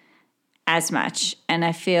as much. And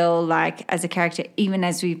I feel like as a character, even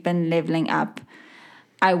as we've been leveling up,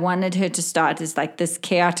 I wanted her to start as like this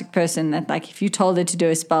chaotic person that like if you told her to do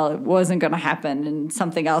a spell, it wasn't going to happen and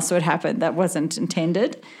something else would happen that wasn't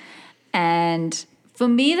intended. And for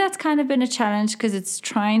me, that's kind of been a challenge because it's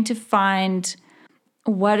trying to find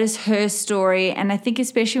what is her story. And I think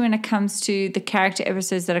especially when it comes to the character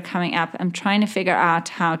episodes that are coming up, I'm trying to figure out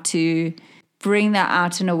how to bring that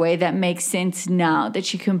out in a way that makes sense now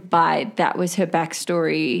that you can buy that was her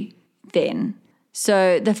backstory then.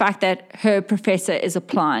 So the fact that her professor is a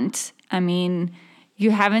plant, I mean,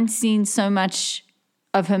 you haven't seen so much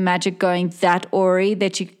of her magic going that Ori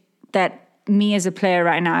that me as a player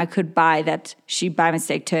right now, I could buy that she by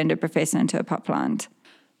mistake turned her professor into a pot plant.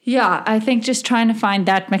 Yeah, I think just trying to find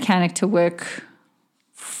that mechanic to work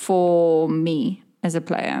for me as a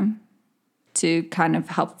player to kind of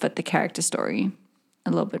help fit the character story a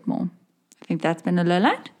little bit more. I think that's been a low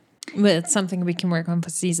light. Well, it's something we can work on for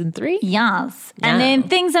season 3. Yes. And then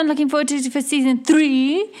things I'm looking forward to for season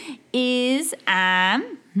 3 is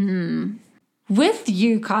with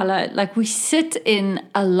you, Carla, like we sit in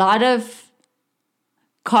a lot of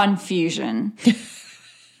confusion.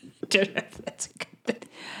 That's a good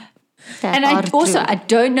thing. And I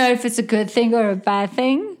don't know if it's a good thing or a bad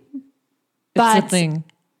thing. But It's a thing.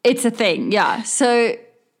 It's a thing, yeah. So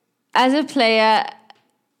as a player,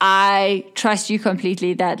 I trust you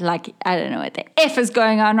completely that, like, I don't know what the F is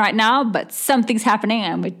going on right now, but something's happening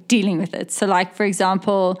and we're dealing with it. So, like, for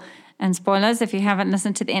example, and spoilers, if you haven't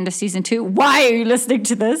listened to the end of season 2, why are you listening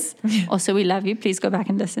to this? Also, we love you. Please go back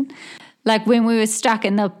and listen. Like, when we were stuck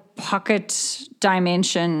in the pocket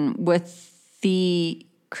dimension with the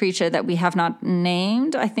creature that we have not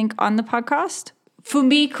named, I think, on the podcast. For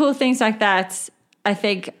me, cool things like that, I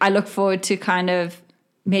think I look forward to kind of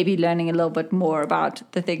maybe learning a little bit more about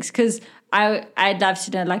the things, because I'd love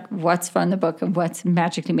to know like what's from the book and what's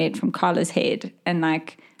magically made from Carla's head, and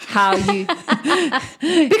like how you because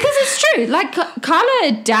it's true, like Carla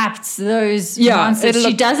adapts those monsters.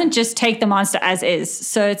 She doesn't just take the monster as is.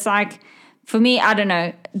 So it's like, for me, I don't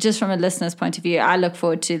know, just from a listener's point of view, I look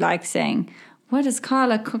forward to like saying, what has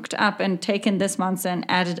Carla cooked up and taken this monster and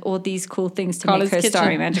added all these cool things to make her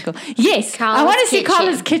story magical? Yes, I want to see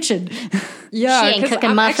Carla's kitchen. Yeah, she ain't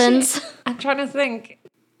cooking muffins. I'm trying to think.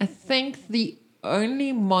 I think the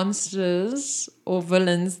only monsters or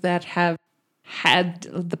villains that have had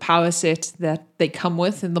the power set that they come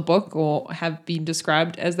with in the book or have been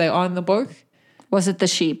described as they are in the book. Was it the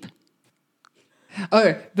sheep?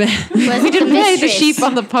 Oh, but Was we it didn't the play the mistress? sheep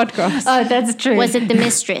on the podcast. Oh, that's true. Was it the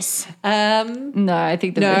mistress? No, I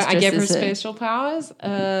think the No, mistress I gave her is it. special powers.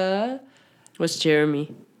 Was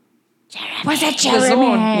Jeremy. Was it The Jeremy?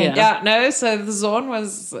 Zorn. Yeah. Yeah, no, so the Zorn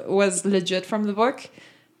was legit from the book.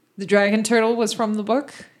 The Dragon Turtle was from the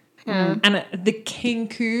book. And the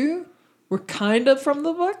Kenku were kind of from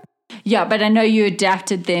the book. Yeah, but I know you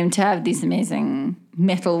adapted them to have these amazing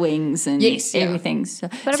metal wings and Yes, yeah. everything. So,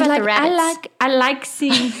 What about the rabbits? I like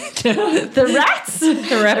seeing the rats.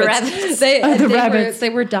 The rabbits. They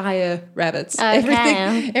were dire rabbits.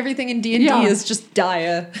 Okay. Everything in D&D Yeah. is just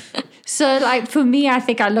dire. So, like, for me, I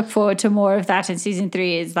think I look forward to more of that in season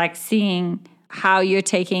 3, is like seeing how you're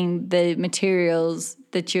taking the materials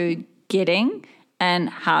that you're getting and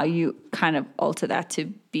how you kind of alter that to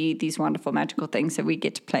be these wonderful magical things that we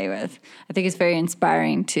get to play with. I think it's very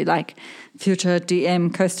inspiring to like future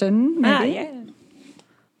DM Kirsten. Maybe. Yeah.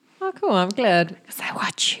 Oh, cool. I'm glad. Because I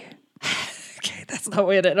watch you. Okay, that's not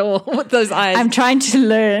weird at all with those eyes. I'm trying to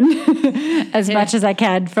learn as much as I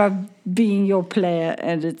can from being your player,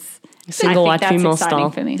 and it's Single I white think that's female exciting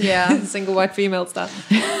style. for me. yeah, single white female stuff.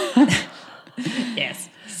 Yes.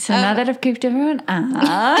 So now that I've cooked everyone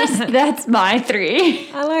asked, that's my 3.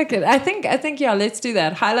 I like it. I think yeah, let's do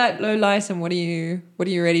that. Highlight, low light, and what are you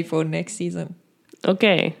ready for next season?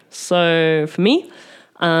 Okay, so for me,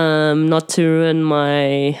 not to ruin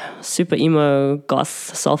my super emo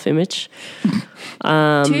goth self-image.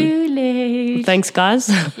 Too late. Thanks, guys.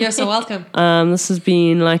 You're so welcome. This has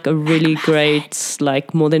been like a really great,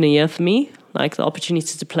 like more than a year for me. Like the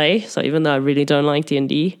opportunity to play. So even though I really don't like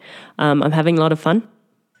D&D, I'm having a lot of fun.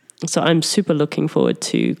 So I'm super looking forward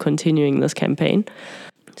to continuing this campaign.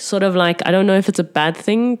 Sort of like, I don't know if it's a bad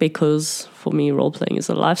thing, because for me, role-playing is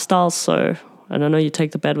a lifestyle. So I don't know, you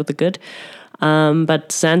take the bad with the good. But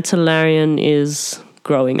Xantalarian is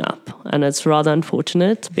growing up, and it's rather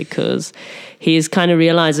unfortunate because he's kind of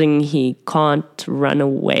realizing he can't run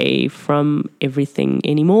away from everything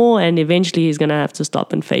anymore, and eventually he's going to have to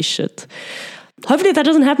stop and face shit. Hopefully that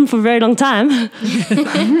doesn't happen for a very long time.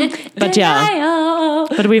 But yeah,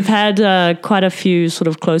 but we've had quite a few sort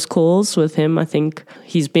of close calls with him. I think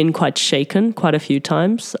he's been quite shaken quite a few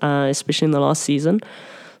times, especially in the last season.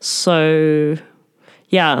 So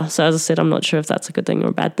yeah, so as I said, I'm not sure if that's a good thing or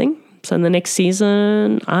a bad thing. So in the next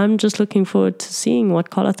season, I'm just looking forward to seeing what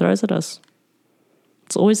Carla throws at us.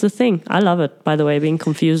 It's always the thing. I love it, by the way, being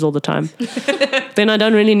confused all the time. Then I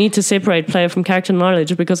don't really need to separate player from character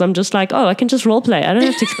knowledge, because I'm just like, oh, I can just role play. I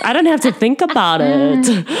don't have to think about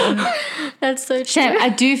it. That's so true. Shame. I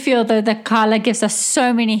do feel though that Carla gives us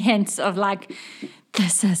so many hints of like,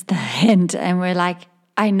 this is the hint, and we're like,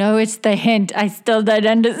 I know it's the hint. I still don't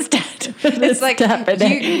understand. It's like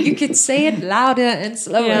you could say it louder and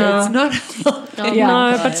slower. Yeah. It's not.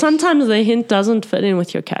 No, but sometimes the hint doesn't fit in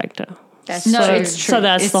with your character. That's No, true. it's true. So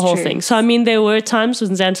that's It's the whole true. thing. So I mean, there were times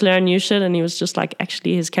when Xantalera knew shit and he was just like,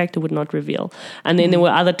 actually, his character would not reveal. And then there were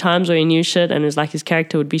other times where he knew shit and it was like his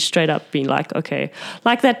character would be straight up being like, okay,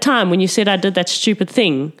 like that time when you said I did that stupid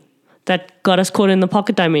thing that got us caught in the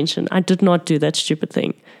pocket dimension. I did not do that stupid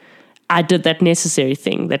thing. I did that necessary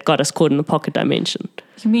thing that got us caught in the pocket dimension.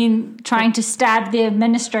 You mean trying to stab the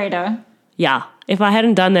administrator? Yeah. If I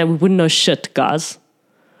hadn't done that, we wouldn't know shit, guys.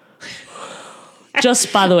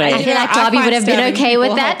 Just by the way. I feel like Darby would have been okay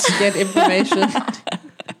with that. To get information.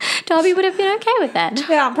 Darby would have been okay with that.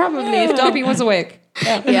 Yeah, probably if Darby was awake.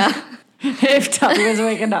 Yeah, If Darby was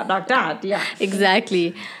awake and not knocked out, yeah.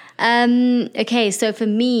 exactly. Okay, so for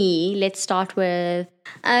me, let's start with.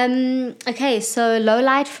 Okay, so low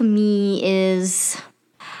light for me is.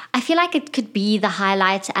 I feel like it could be the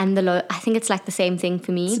highlight and the low. I think it's like the same thing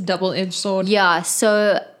for me. Double-edged sword. Yeah,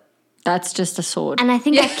 so. That's just a sword. And I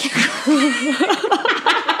think I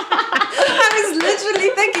was literally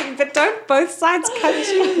thinking, but don't both sides cut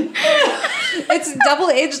you? It's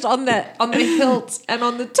double-edged on the hilt and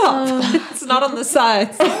on the top. It's not on the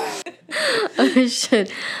sides. oh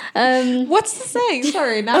shit. What's the saying?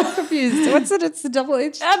 Sorry, now I'm confused. What's it? It's the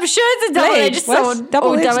double-edged. I'm sure it's a double-edged What? sword.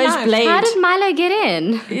 Double-edged or double-edged knife. blade. How did Milo get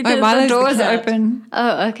in? the Milo's the door's cat. open.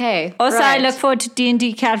 Oh, okay. Also, right. I look forward to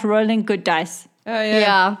D&D Cat rolling good dice. Oh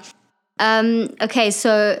yeah. Yeah. Okay,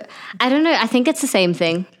 so I don't know. I think it's the same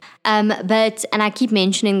thing. But and I keep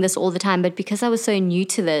mentioning this all the time, but because I was so new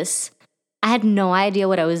to this, I had no idea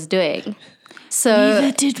what I was doing.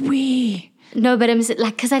 So did we. no, but I'm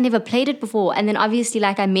like, because I never played it before, and then obviously,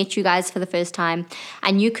 like, I met you guys for the first time.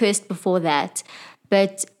 I knew Cursed before that,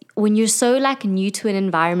 but when you're so like new to an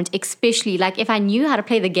environment, especially like if I knew how to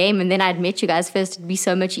play the game and then I'd met you guys first, it'd be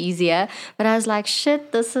so much easier. But I was like,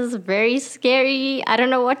 shit, this is very scary. I don't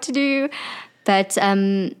know what to do. But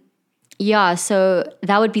yeah, so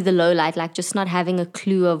that would be the low light, like just not having a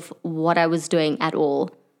clue of what I was doing at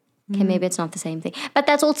all. Okay, maybe it's not the same thing. But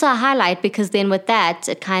that's also a highlight because then with that,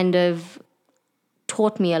 it kind of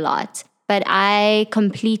taught me a lot. But I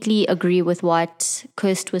completely agree with what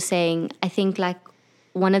Kirst was saying. I think like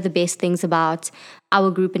one of the best things about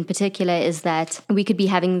our group in particular is that we could be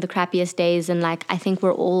having the crappiest days and like I think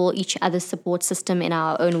we're all each other's support system in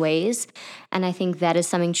our own ways. And I think that is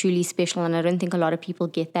something truly special and I don't think a lot of people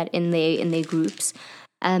get that in their groups.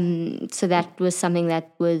 So that was something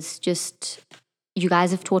that was just, you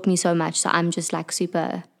guys have taught me so much. So I'm just like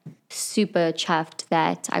super, super chuffed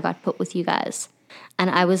that I got put with you guys. And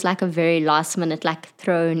I was like a very last minute like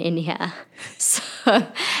thrown in here. So,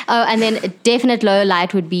 and then a definite low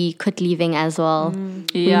light would be Kurt leaving as well.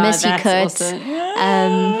 Yeah, miss you, that's Kurt.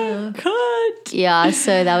 also- Cut. Yeah,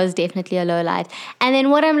 so that was definitely a low light. And then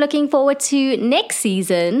what I'm looking forward to next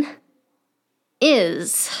season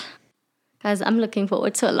is, guys, I'm looking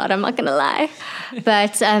forward to a lot. I'm not gonna lie,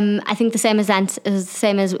 but I think the same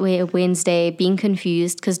as Wednesday, being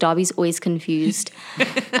confused because Darby's always confused.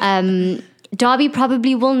 Darby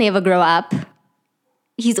probably will never grow up.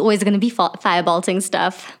 He's always going to be firebolting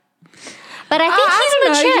stuff. But I think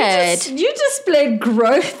he's matured. You displayed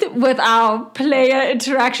growth with our player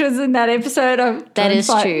interactions in that episode. That is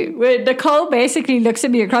true. Where Nicole basically looks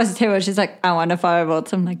at me across the table and she's like, I want to firebolt.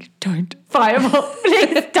 So I'm like, don't firebolt.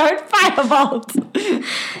 Please don't firebolt.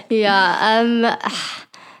 Yeah.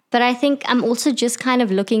 But I think I'm also just kind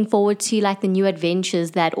of looking forward to like the new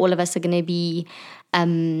adventures that all of us are going to be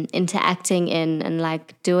interacting in and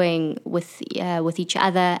like doing with each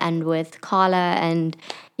other and with Carla, and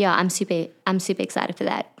yeah, I'm super excited for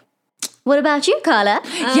that. What about you, Carla?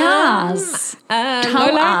 Yes. Low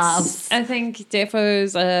lights, us. I think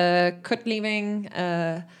Defo's Kut leaving,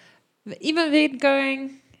 even Ved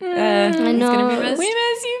going. I know. He's gonna be missed. We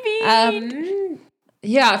miss you,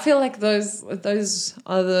 Yeah, I feel like those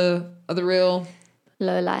are the real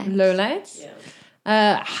Low light. lowlights.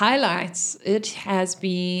 Highlights. It has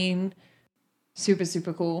been super,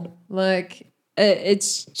 super cool. Like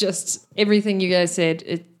it's just everything you guys said.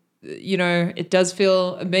 It, you know, it does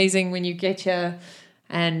feel amazing when you get here,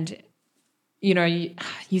 and you know,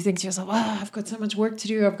 you think to yourself, "Wow, I've got so much work to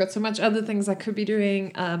do. I've got so much other things I could be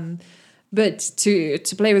doing." But to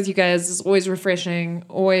play with you guys is always refreshing.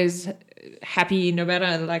 Always happy, no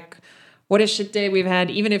matter like what a shit day we've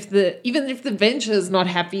had. Even if the venture is not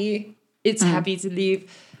happy. It's happy to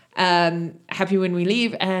leave, happy when we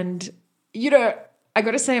leave. And, you know, I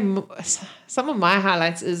got to say, some of my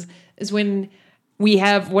highlights is when we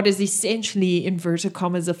have what is essentially, inverted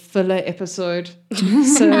commas, a filler episode.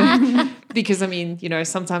 So, because, I mean, you know,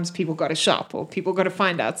 sometimes people got to shop or people got to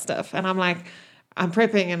find out stuff. And I'm like, I'm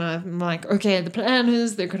prepping and I'm like, okay, the plan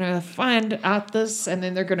is they're going to find out this and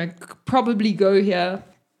then they're going to probably go here.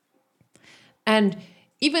 And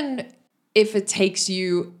even if it takes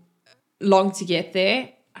you long to get there,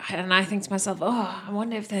 and I think to myself, oh, I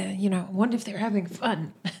wonder if they're having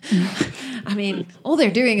fun. I mean, all they're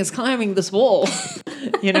doing is climbing this wall,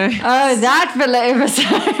 you know. Oh, that filler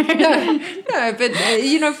episode. No,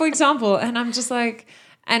 but for example, and I'm just like,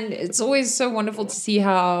 and it's always so wonderful to see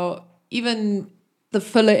how even the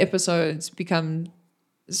filler episodes become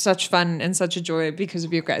such fun and such a joy because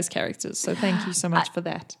of your guys' characters. So thank you so much for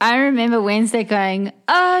that. I remember Wednesday going,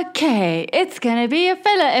 okay, it's going to be a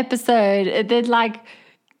filler episode. And then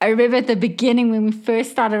I remember at the beginning when we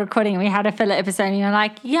first started recording, we had a filler episode and you're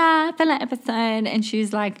like, yeah, filler episode. And she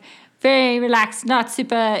was like, very relaxed, not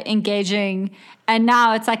super engaging. And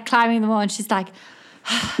now it's like climbing the wall and she's like,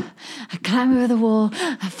 I climb over the wall,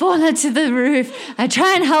 I fall into the roof, I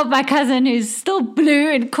try and help my cousin who's still blue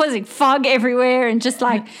and causing fog everywhere and just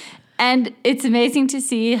and it's amazing to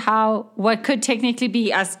see how what could technically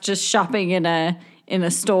be us just shopping in a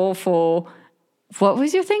store for, what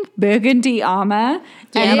was your thing? Burgundy armor.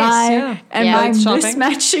 And my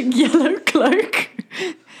mismatching yellow cloak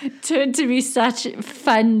turned to be such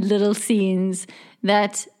fun little scenes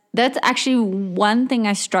that's actually one thing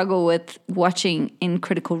I struggle with watching in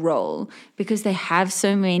Critical Role, because they have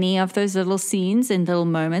so many of those little scenes and little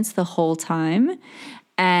moments the whole time.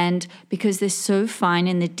 And because they're so fine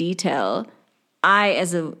in the detail, I,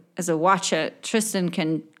 as a watcher, Tristan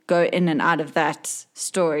can go in and out of that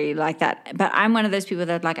story like that. But I'm one of those people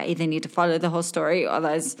that I either need to follow the whole story or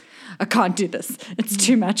otherwise I can't do this. It's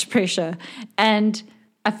too much pressure. And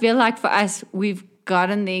I feel like for us, we've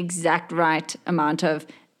gotten the exact right amount of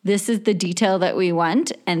this is the detail that we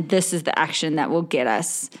want, and this is the action that will get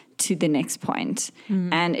us to the next point.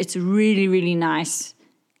 And it's really, really nice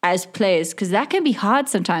as players, because that can be hard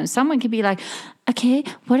sometimes. Someone can be like, okay,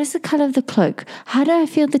 what is the color of the cloak? How do I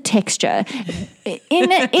feel the texture?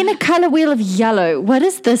 In a color wheel of yellow, what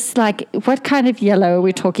is this what kind of yellow are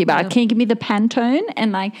we talking about? Yeah. Can you give me the Pantone?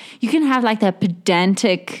 And you can have that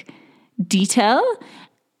pedantic detail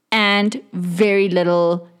and very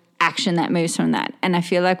little action that moves from that. And I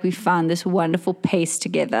feel like we found this wonderful pace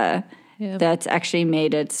together that's actually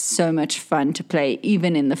made it so much fun to play,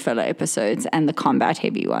 even in the filler episodes and the combat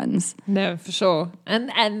heavy ones. No, for sure.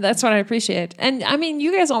 And that's what I appreciate. And I mean,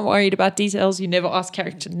 you guys aren't worried about details. You never ask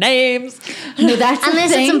character names. No, that's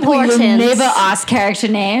unless it's important. We will never ask character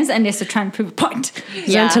names unless they're trying to prove a point.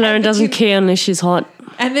 Xantalaren doesn't care unless she's hot.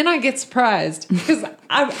 And then I get surprised because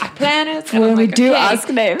I plan it. And when we do ask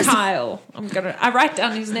names. Kyle. I write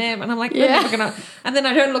down his name and I'm like, we're never gonna. And then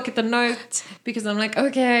I don't look at the notes because I'm like,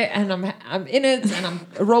 okay. And I'm in it and I'm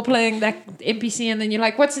role playing that NPC. And then you're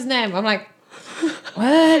like, what's his name? I'm like,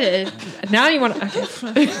 what? Now you want to.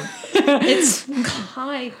 Okay. It's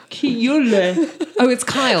Kyle. Oh, it's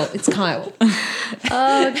Kyle. It's Kyle.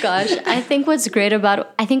 Oh gosh, I think what's great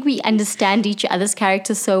I think we understand each other's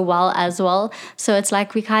characters so well as well. So it's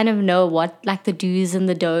we kind of know what the do's and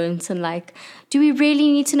the don'ts, and do we really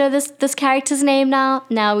need to know this character's name now?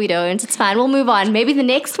 No, we don't. It's fine. We'll move on. Maybe the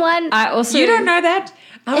next one. You don't know that.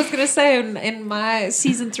 I was going to say in my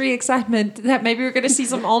season 3 excitement that maybe we're going to see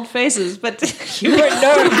some old faces, but you won't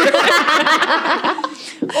know.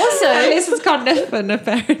 Also, unless it's Carnifin,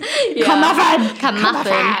 apparently. Yeah.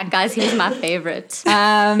 Carnifin. Guys, he was my favorite.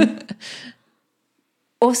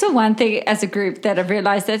 Also, one thing as a group that I've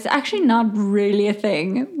realized that's actually not really a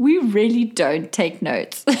thing. We really don't take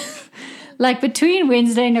notes. Between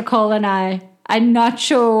Wednesday, Nicole, and I'm not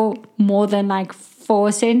sure more than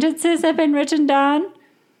 4 sentences have been written down.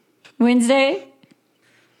 Wednesday?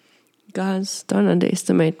 Guys, don't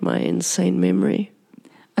underestimate my insane memory.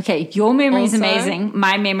 Okay, your memory is amazing.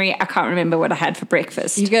 My memory, I can't remember what I had for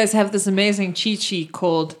breakfast. You guys have this amazing cheat sheet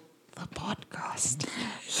called the podcast.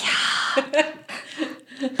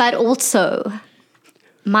 Yeah. But also,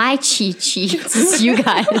 my cheat sheet is you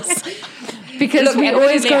guys. Because we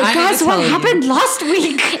always go, guys, what happened last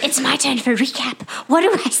week? It's my turn for recap. What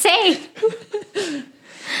do I say?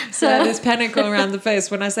 So there's panic all around the face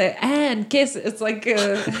when I say, and kiss. It's like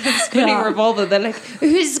a spinning revolver. They're like,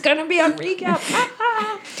 who's going to be on recap?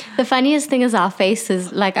 The funniest thing is our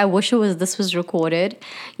faces. I wish this was recorded.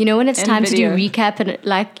 You know when it's time to do recap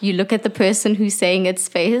and you look at the person who's saying its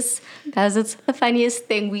face? Guys, it's the funniest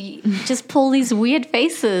thing. We just pull these weird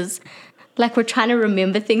faces. We're trying to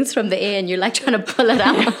remember things from the air and you're trying to pull it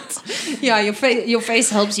out. Yeah, your face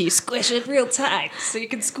helps you squish it real tight so you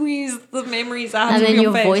can squeeze the memories out and of your face.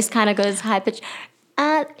 And then your voice kind of goes high pitch.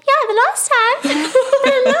 The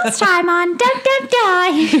last time on Don't Die.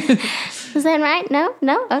 Is that right? No?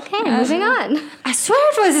 Okay, moving on. I swear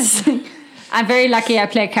it was I'm very lucky I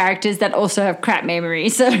play characters that also have crap memory,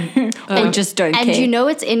 so or just don't And care. you know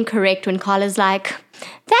it's incorrect when Carla's like,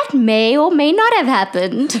 that may or may not have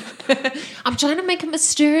happened. I'm trying to make it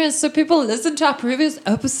mysterious so people listen to our previous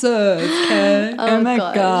episodes. Okay? oh my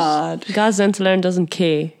gosh. god. Guys, Zantalaran doesn't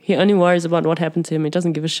care. He only worries about what happened to him. He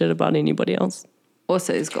doesn't give a shit about anybody else.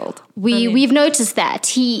 Also is gold. We've noticed that.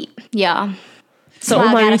 So all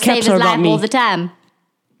I my gotta save recaps his are about life all me. the time.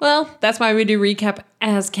 Well, that's why we do recap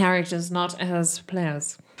as characters, not as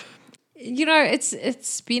players. You know,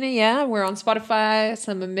 it's been a year. We're on Spotify.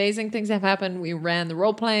 Some amazing things have happened. We ran the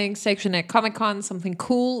role-playing section at Comic-Con. Something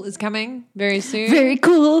cool is coming very soon. Very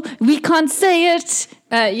cool. We can't say it.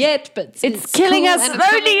 Yet, but It's killing cool us and it's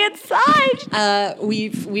slowly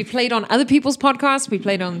inside. We've played on other people's podcasts. We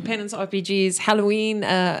played on Penance RPGs, Halloween,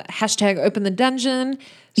 hashtag Open the Dungeon.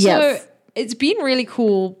 So Yes. it's been really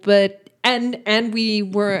cool. But and we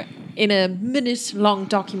were in a minute-long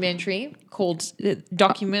documentary called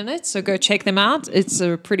Document It. So go check them out. It's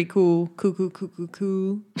a pretty cool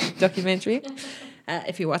documentary.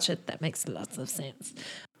 If you watch it, that makes lots of sense.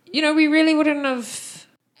 You know, we really wouldn't have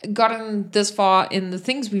gotten this far in the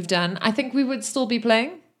things we've done. I think we would still be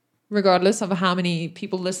playing, regardless of how many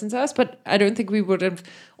people listen to us. But I don't think we would have.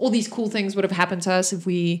 All these cool things would have happened to us if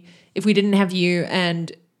we didn't have you.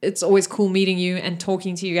 And it's always cool meeting you and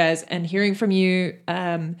talking to you guys and hearing from you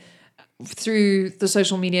through the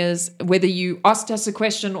social medias, whether you asked us a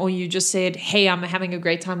question or you just said, hey, I'm having a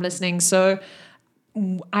great time listening. So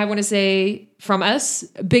I want to say from us,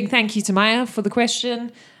 a big thank you to Maya for the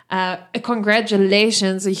question.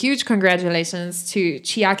 Congratulations, a huge congratulations to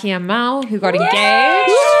Chiaki and Mao who got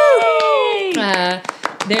engaged.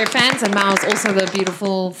 They're fans, and Mao is also the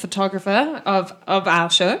beautiful photographer of our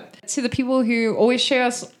show. To the people who always share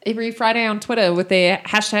us every Friday on Twitter with their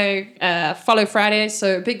hashtag Follow Friday.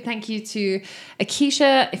 So big thank you to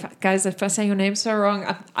Akeisha. If I say your name so wrong,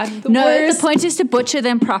 I'm the worst. The point is to butcher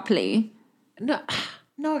them properly. No,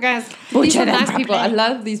 guys. Butcher These are them nice people. I properly.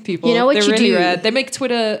 love these people. You know what They're you really do? rad. They make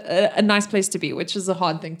Twitter a nice place to be, which is a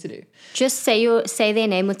hard thing to do. Just say their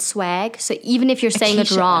name with swag. So even if you're saying it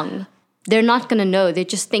Akeisha. wrong, they're not going to know. They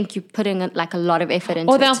just think you're putting like a lot of effort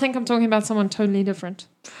into Or they'll it. think I'm talking about someone totally different.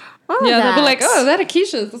 Oh, Yeah, they'll be like, that's- oh, that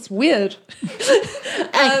Akeisha, that's weird.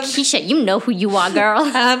 Keisha, you know who you are, girl.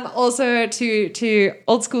 Also to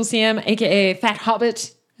Old School CM, aka Fat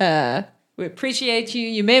Hobbit. We appreciate you.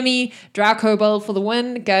 You made me Drow Kobold for the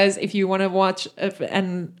win. Guys, if you want to watch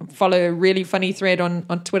and follow a really funny thread on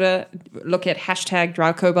Twitter, look at hashtag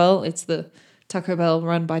Drow Kobold. It's the Taco Bell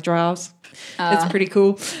run by Drows. It's pretty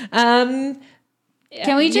cool.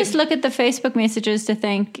 Can we just look at the Facebook messages to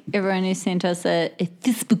thank everyone who sent us a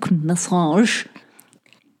Facebook massage?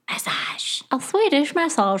 A Swedish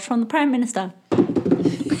massage from the Prime Minister.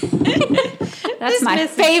 That's my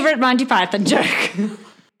favorite Monty Python joke.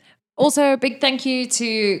 Also, a big thank you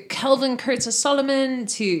to Kelvin Curtis Solomon,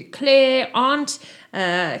 to Claire, Aunt,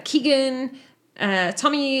 Keegan,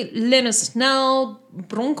 Tommy Linus Snell,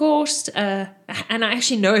 Bronkhorst, and I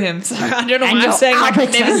actually know him, so I don't know why I'm saying like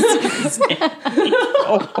I've never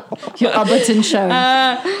Your Alberton show.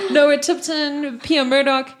 Noah Tipton, Pia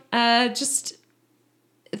Murdoch. Just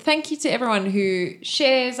thank you to everyone who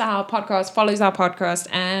shares our podcast, follows our podcast,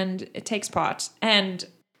 and it takes part. And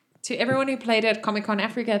to everyone who played at Comic-Con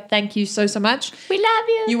Africa, thank you so much. We love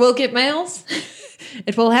you. You will get mails.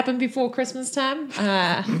 It will happen before Christmas time.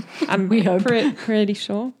 We hope. Pretty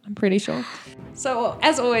sure. I'm pretty sure. So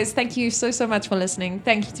as always, thank you so much for listening.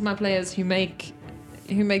 Thank you to my players who make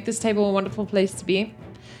this table a wonderful place to be.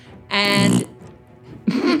 And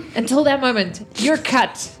until that moment, you're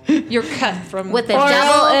cut. You're cut from With a Oral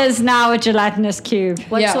double. is now a gelatinous cube.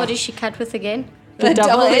 What Yeah. sword is she cut with again? the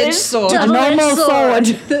double-edged sword. A normal sword.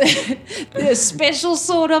 The special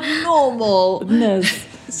sword of normal. Yes.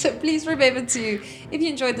 So please remember to, if you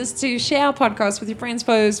enjoyed this, to share our podcast with your friends,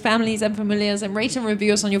 foes, families, and familiars, and rate and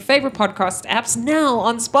review us on your favorite podcast apps now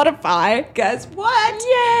on Spotify. Guys, what?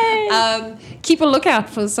 Yay! Keep a lookout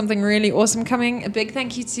for something really awesome coming. A big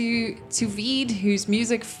thank you to Veed, whose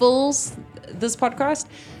music fills this podcast.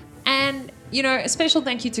 And, you know, a special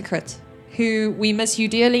thank you to Crit, who we miss you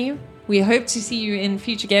dearly. We hope to see you in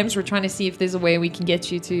future games. We're trying to see if there's a way we can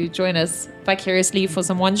get you to join us vicariously for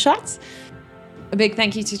some one-shots. A big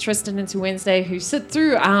thank you to Tristan and to Wednesday, who sit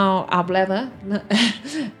through our blather.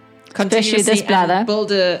 Especially this blather.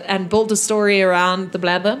 And build a story around the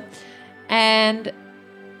blather. And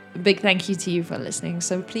a big thank you to you for listening.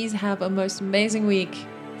 So please have a most amazing week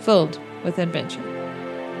filled with adventure.